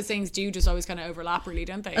 I think those things do just always kind of overlap, really,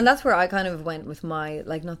 don't they? And that's where I kind of went with my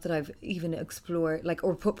like, not that I've even explored like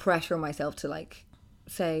or put pressure on myself to like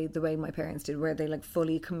say the way my parents did, where they like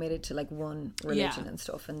fully committed to like one religion Yeah. and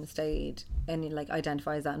stuff and stayed and like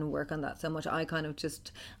identifies that and work on that so much. I kind of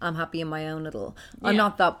just I'm happy in my own little. I'm Yeah.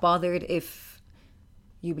 not that bothered if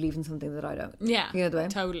you believe in something that I don't. yeah, You know the way?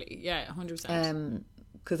 totally, yeah, 100%.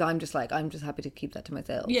 Because I'm just happy to keep that to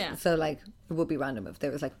myself. Yeah. So like it would be random if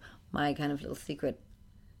there was like my kind of little secret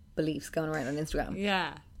beliefs going around on Instagram.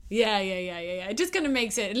 Yeah. It just kind of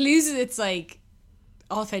makes it loses its like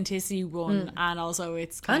authenticity and also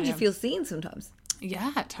it's kind And you of feel seen sometimes.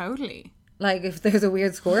 yeah, totally. Like if there's a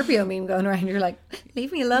weird Scorpio meme going around, you're like,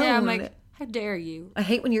 leave me alone. Yeah, I'm like, how dare you? I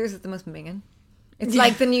hate when yours is the most minging. It's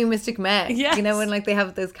like the new Mystic Meg. Yes. You know, when like they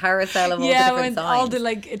have this carousel of all the Yeah, different when signs. all the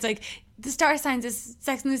like, it's like the star signs is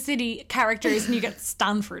Sex and the City characters, and you get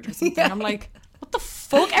Stanford or something. I'm like, what the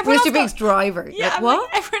fuck? Everyone Mr. else Big's got, driver. yeah, Like, I'm what?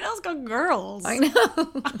 like, everyone else got girls. I know.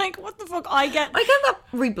 I'm like, what the fuck? I get that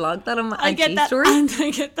reblog that on my I get IG that, story. and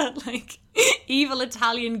I get that like evil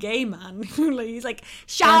Italian gay man who like, he's like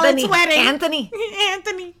Charlotte's wedding. Anthony.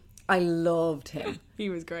 I loved him. He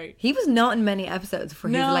was great. He was not in many episodes for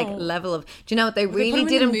his like No. level of. Do you know what they put really him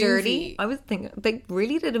did in him a dirty? movie. I was thinking they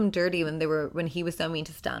really did him dirty when he was so mean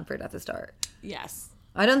to Stanford at the start. Yes,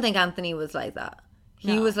 I don't think Anthony was like that.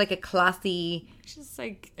 He No. was like a classy just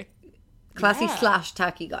like /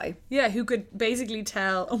 tacky guy. yeah, who could basically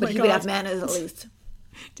tell. Oh But my he god, would have manners at least.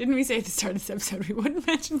 Didn't we say at the start of this episode we wouldn't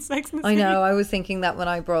mention Sex and the I City? know. I was thinking that when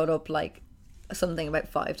I brought up like something about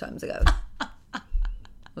 5 times ago. I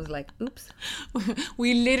was like, oops.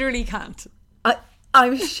 We literally can't.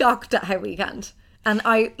 I'm shocked at how we can't. And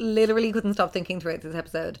I literally couldn't stop thinking throughout this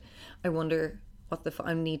episode, I wonder what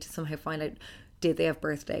I need to somehow find out, did they have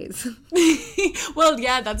birthdays? Well,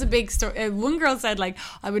 yeah, that's a big story. One girl said, like,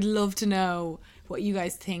 I would love to know what you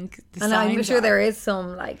guys think the and signs I'm sure are. there is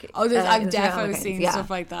some, like... I've Instagram definitely accounts. seen stuff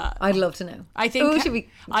like that. I'd love to know. I think we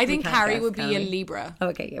can't Carrie guess, would be can a we? Libra.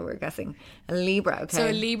 Okay, yeah, we're guessing. A Libra, okay. So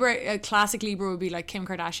a classic Libra would be like Kim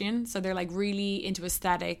Kardashian. So they're like really into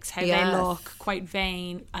aesthetics, how Yes. they look, quite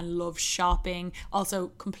vain, and love shopping. Also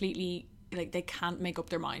completely, like, they can't make up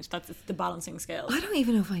their mind. That's the balancing scales. I don't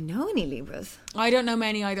even know if I know any Libras. I don't know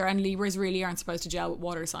many either, and Libras really aren't supposed to gel with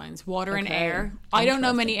water signs. Water and Okay. air. I don't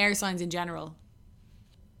know many air signs in general.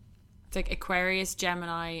 It's like Aquarius,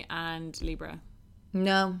 Gemini, and Libra.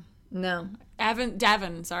 No.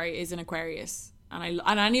 Devon, is an Aquarius, and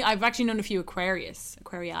I've actually known a few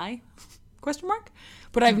Aquarii, question mark,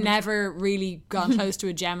 but I've never really gone close to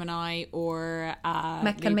a Gemini or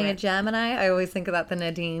Make me a Gemini. I always think of that, the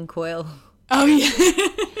Nadine Coyle. Oh yeah.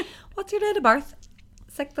 What's your date of birth?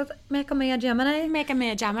 Make me a Gemini. Making me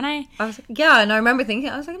a Gemini. I was like, yeah, and I remember thinking,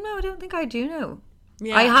 I was like, no, I don't think I do know.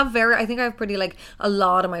 Yeah. I think I have pretty, like, a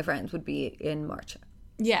lot of my friends would be in March.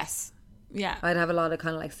 Yes. Yeah. I'd have a lot of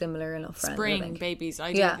kind of like similar enough friends. I Spring think. babies.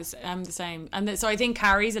 I do. Yeah. I'm the same, and so I think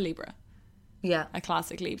Carrie's a Libra, Yeah. a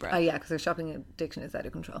classic Libra. Oh yeah, because their shopping addiction is out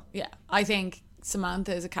of control. Yeah, I think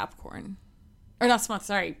Samantha is a Capricorn, or not Samantha.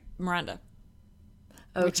 Sorry, Miranda.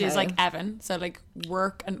 Okay. Which is like Evan, so like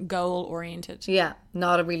work and goal oriented. Yeah,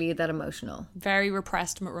 not really that emotional. Very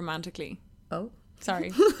repressed romantically. Oh.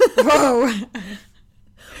 Sorry. Whoa.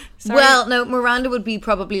 Sorry. Well, no, Miranda would be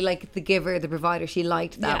probably like the giver, the provider. She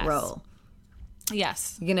liked that Yes. role.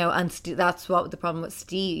 Yes. You know, and that's what the problem with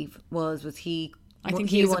Steve was he... I think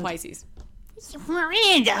he was a wanted- Pisces.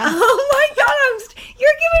 Miranda. Oh my God,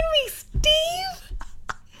 you're giving me Steve?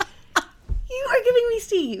 You are giving me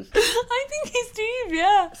Steve. I think he's Steve,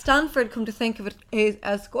 yeah. Stanford, come to think of it, is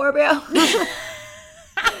a Scorpio.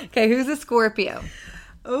 Okay, who's a Scorpio?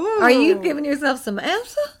 Ooh. Are you giving yourself some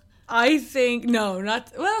Elsa? I think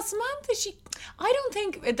Samantha. I don't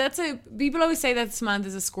think that's people always say that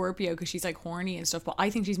Samantha's a Scorpio because she's like horny and stuff, but I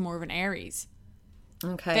think she's more of an Aries.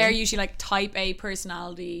 Okay. They're usually like type A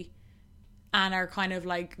personality and are kind of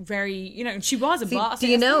like very, she was a boss. Do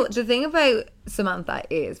you know, the thing about Samantha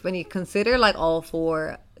is when you consider like all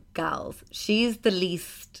 4 gals, she's the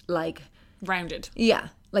least like... rounded. Yeah.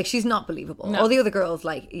 Like, she's not believable. No. All the other girls,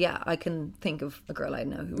 like, yeah, I can think of a girl I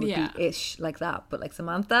know who would be ish like that. But like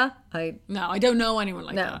Samantha, No, I don't know anyone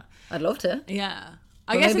like that. I'd love to. Yeah.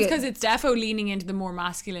 I Well, guess maybe it's because it's defo leaning into the more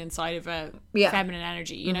masculine side of a Yeah. feminine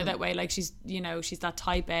energy, you know, that way, like she's that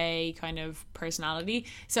type A kind of personality.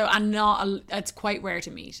 So, and it's quite rare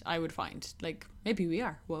to meet, I would find. Like, maybe we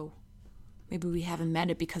are. Whoa. Maybe we haven't met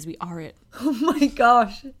it because we are it. Oh my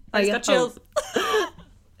gosh. I got chills.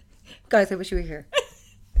 Guys, I wish you were here.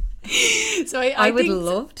 So I would think,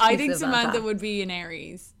 love to I be think Samantha. Samantha would be an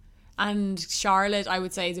Aries. And Charlotte, I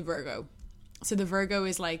would say, is a Virgo. So the Virgo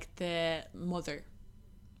is like the mother.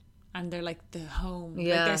 And they're like the home. Like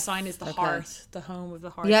their Yes, sign is the okay. hearth, the home of the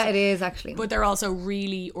hearth. Yeah, it is actually. But they're also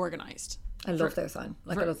really organised. I love their sign.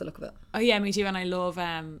 Like, I love the look of it. Oh yeah, me too. And I love.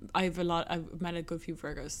 I've met a good few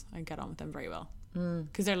Virgos. I get on with them very well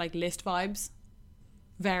because they're like list vibes,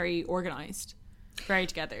 very organised, very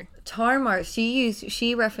together. Tarmar,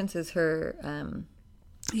 she references her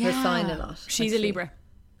sign a lot. She's actually. a Libra.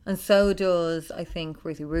 And so does, I think,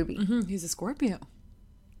 Ruthie Ruby. Who's a Scorpio.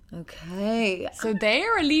 Okay. So they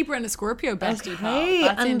are a Libra and a Scorpio bestie pal. Okay,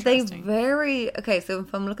 That's and they interesting. so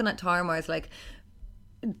if I'm looking at Tarmar's, like,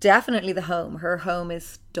 definitely the home. Her home is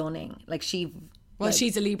stunning. Like, she's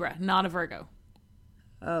a Libra, not a Virgo.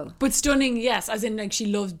 Oh. But stunning, yes, as in like she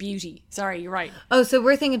loves beauty. Sorry, you're right. Oh, so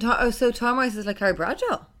we're thinking, so Tarmar's is like Carrie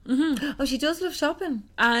Bradshaw. Mm-hmm. Oh, she does love shopping.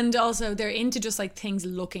 And also they're into just like things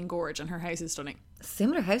looking gorge, and her house is stunning.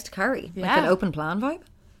 Similar house to Carrie. Like Yeah. an open plan vibe.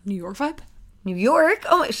 New York vibe. New York.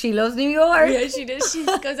 Oh, she loves New York. Yeah, she does. She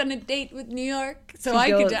goes on a date with New York. So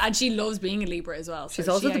She does. and she loves being a Libra as well. So She's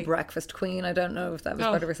also the breakfast queen. I don't know if that was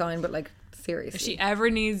part of her sign, but like, seriously. If she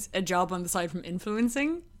ever needs a job on the side from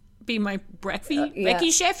influencing, be my Brecky, yeah. Becky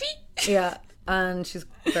Sheffy. Yeah, and she's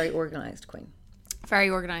very organised queen.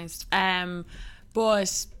 Very organised.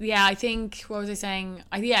 But yeah, I think, what was I saying?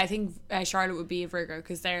 I think Charlotte would be a Virgo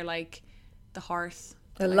because they're like the hearth.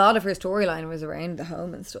 A lot of her storyline was around the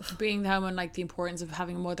home and stuff. Being the home and like the importance of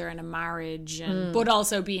having a mother and a marriage, and but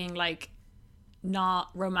also being like not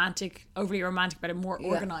romantic, overly romantic about it, more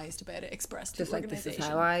organised about it, expressed. Just like, this is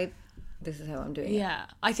how I'm doing it. Yeah,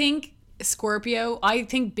 I think Scorpio. I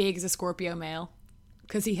think Big is a Scorpio male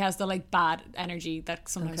because he has the like bad energy that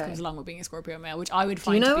sometimes comes along with being a Scorpio male, which I would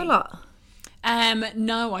find. Do you know a lot?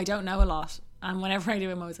 No, I don't know a lot. And whenever I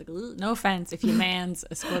do, I'm always like, no offense if your man's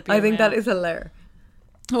a Scorpio. I think male. that is hilarious.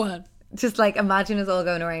 What? Just like imagine us all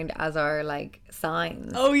going around as our like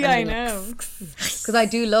signs. Oh yeah, I being know. Because I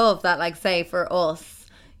do love that. Like, say for us,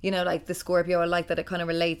 you know, like the Scorpio, I like that it kind of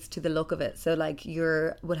relates to the look of it. So like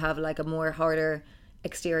would have like a more harder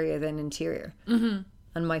exterior than interior, and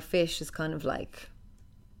my fish is kind of like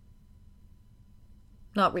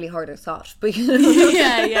not really hard or soft, but you know.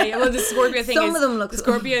 yeah. Well, the Scorpio thing Some of them look. the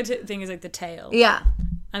Scorpio thing is like the tail. Yeah.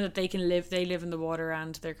 And that they live in the water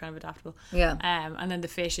and they're kind of adaptable. Yeah. And then the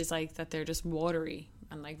fish is like that they're just watery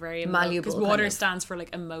and like very malleable. Because water kind of. stands for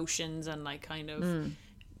like emotions and like kind of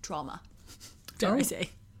trauma. Dare I say?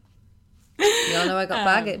 You all know I got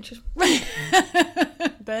baggage.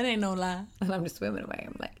 That ain't no lie. And I'm just swimming away.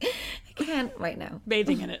 I'm like, I can't right now.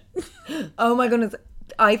 Bathing in it. Oh my goodness.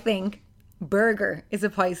 I think Burger is a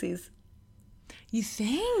Pisces. You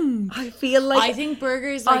think? I feel like I think Burger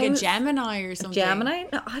is like a Gemini or something. Gemini?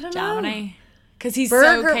 No, I don't know. Gemini. Because he's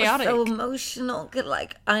Burger so chaotic. was so emotional. Good,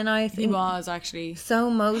 like, and I think He was actually. so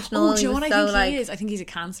emotional. Oh, do you know what I so, think like, he is? I think he's a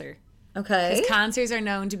Cancer. Okay. Because Cancers are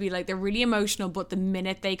known to be like, they're really emotional, but the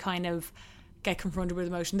minute they kind of get confronted with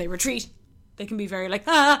emotion, they retreat. They can be very like,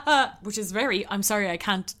 which is very, I'm sorry, I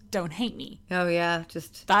can't, don't hate me. Oh yeah,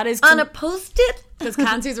 just That is on a post-it. because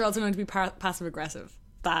Cancers are also known to be passive aggressive.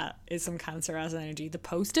 That is some Cancer as energy. The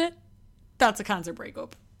post-it, that's a Cancer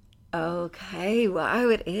breakup. Okay, wow,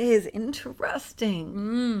 it is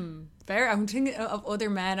interesting. Fair. I'm thinking of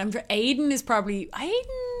other men. Aiden is probably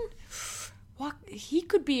What he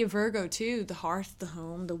could be a Virgo too. The hearth, the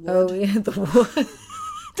home, the wood, Oh yeah, the wood.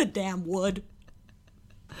 the damn wood.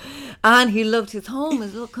 And he loved his home,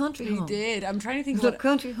 his little country He home. did. I'm trying to think His of little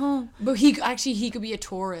country home. But he could be a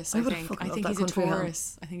Taurus. I would've think. fucking I loved think that he's a country home.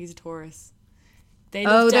 Taurus. I think he's a Taurus. They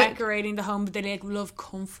love they're- decorating the home, but they like love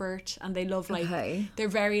comfort and they love like Okay. they're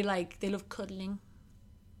very like they love cuddling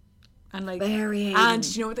and like Very and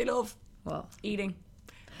Aiden. you know what they love? What? Eating.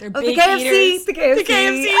 They're Oh, big the KFC, eaters. the KFC. The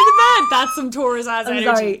KFC in the bed. That's some Taurus ass I'm energy.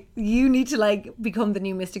 sorry, you need to like become the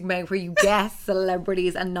new Mystic Meg where you guess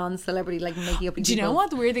celebrities and non-celebrity like making up. Do you know what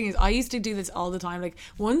the weird thing is? I used to do this all the time. Like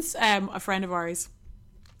once a friend of ours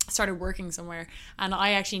started working somewhere and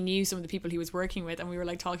I actually knew some of the people he was working with and we were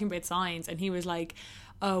like talking about signs and he was like,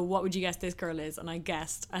 oh, what would you guess this girl is? And I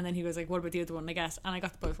guessed. And then he was like, what about the other one? And I guessed. And I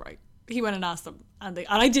got them both right. He went and asked them. And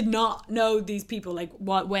I did not know these people, like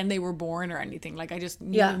when they were born or anything. Like I just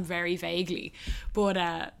knew them very vaguely. But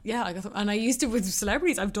yeah, I got them. And I used to with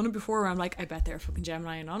celebrities. I've done it before where I'm like, I bet they're fucking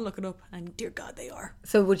Gemini and I'll look it up. And dear God, they are.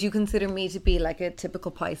 So would you consider me to be like a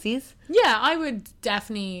typical Pisces? Yeah, I would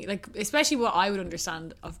definitely, like, especially what I would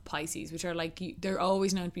understand of Pisces, which are like, they're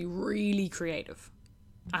always known to be really creative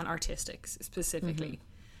and artistic specifically.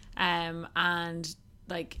 And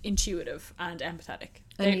like intuitive and empathetic.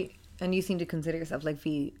 And you seem to consider yourself like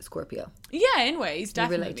V Scorpio. Yeah, in ways,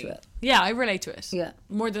 definitely. relate to it. Yeah, I relate to it. Yeah.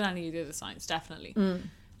 More than any of the other signs, definitely.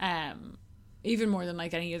 Even more than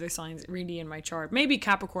like any other signs really in my chart. Maybe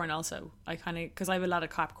Capricorn also. I kind of, because I have a lot of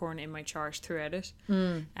Capricorn in my chart throughout it.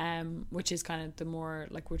 Which is kind of the more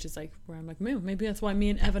like, which is like where I'm like, maybe that's why me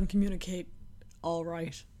and Evan communicate all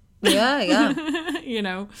right. Yeah. You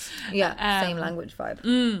know? Yeah, same language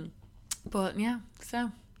vibe. But yeah,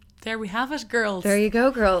 so there we have it, girls. There you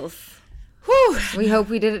go, girls. Whew. We hope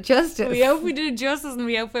we did it justice. We hope we did it justice, and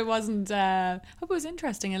we hope it wasn't. Hope it was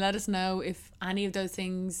interesting, and let us know if any of those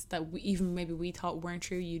things that maybe we thought weren't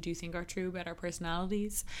true, you do think are true about our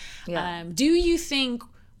personalities. Yeah. Do you think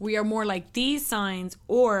we are more like these signs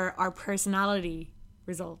or our personality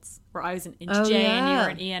results? Where I was an INTJ and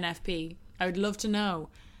you were an ENFP. I would love to know.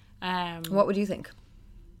 What would you think?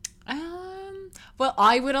 Well,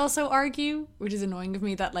 I would also argue, which is annoying of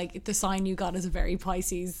me, that like the sign you got is a very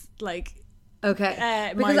Pisces like. Okay.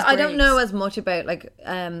 Because Myers-Briggs. I don't know as much about like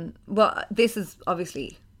well, this is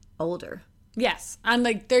obviously older. Yes, and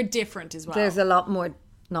like they're different as well. There's a lot more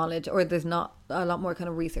knowledge, or there's not a lot more kind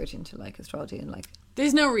of research into like astrology and like.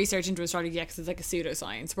 There's no research into astrology yet because it's like a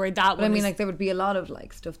pseudoscience. Where that But one I mean, is, like there would be a lot of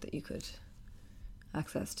like stuff that you could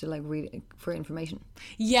access to like read for information.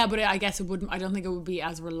 yeah, but I guess it wouldn't. I don't think it would be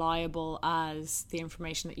as reliable as the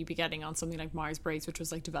information that you'd be getting on something like Myers-Briggs, which was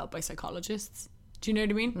like developed by psychologists. Do you know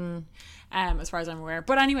what I mean? As far as I'm aware.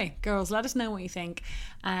 But anyway, girls, let us know what you think.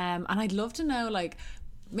 And I'd love to know, like,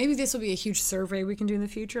 maybe this will be a huge survey we can do in the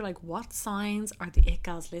future. Like, what signs are the It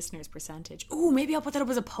Gals listeners' percentage? Ooh, maybe I'll put that up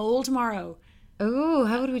as a poll tomorrow. Oh,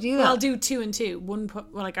 how would we do that? Well, I'll do 2 and 2.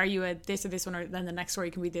 Like, are you a this or this one, or then the next story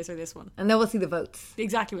can be this or this one. And then we'll see the votes.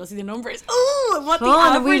 Exactly, we'll see the numbers. Oh, and what the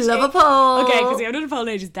Fun, average we love a is. poll. Okay, because we haven't done a poll in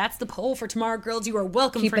ages. That's the poll for tomorrow, girls. You are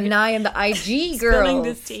welcome. Keep for an eye on the IG, spilling girls.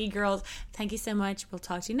 this tea, girls. Thank you so much. We'll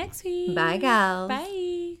talk to you next week. Bye, gals.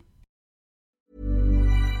 Bye.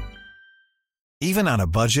 Even on a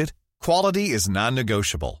budget, quality is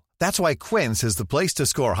non-negotiable. That's why Quince is the place to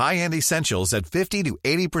score high-end essentials at 50 to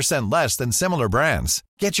 80% less than similar brands.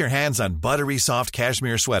 Get your hands on buttery soft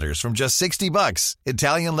cashmere sweaters from just $60,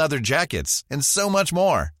 Italian leather jackets, and so much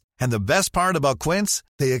more. And the best part about Quince,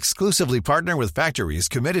 they exclusively partner with factories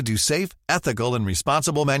committed to safe, ethical, and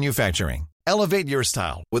responsible manufacturing. Elevate your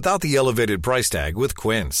style without the elevated price tag with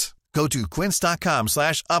Quince. Go to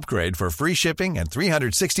quince.com/upgrade for free shipping and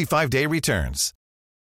 365-day returns.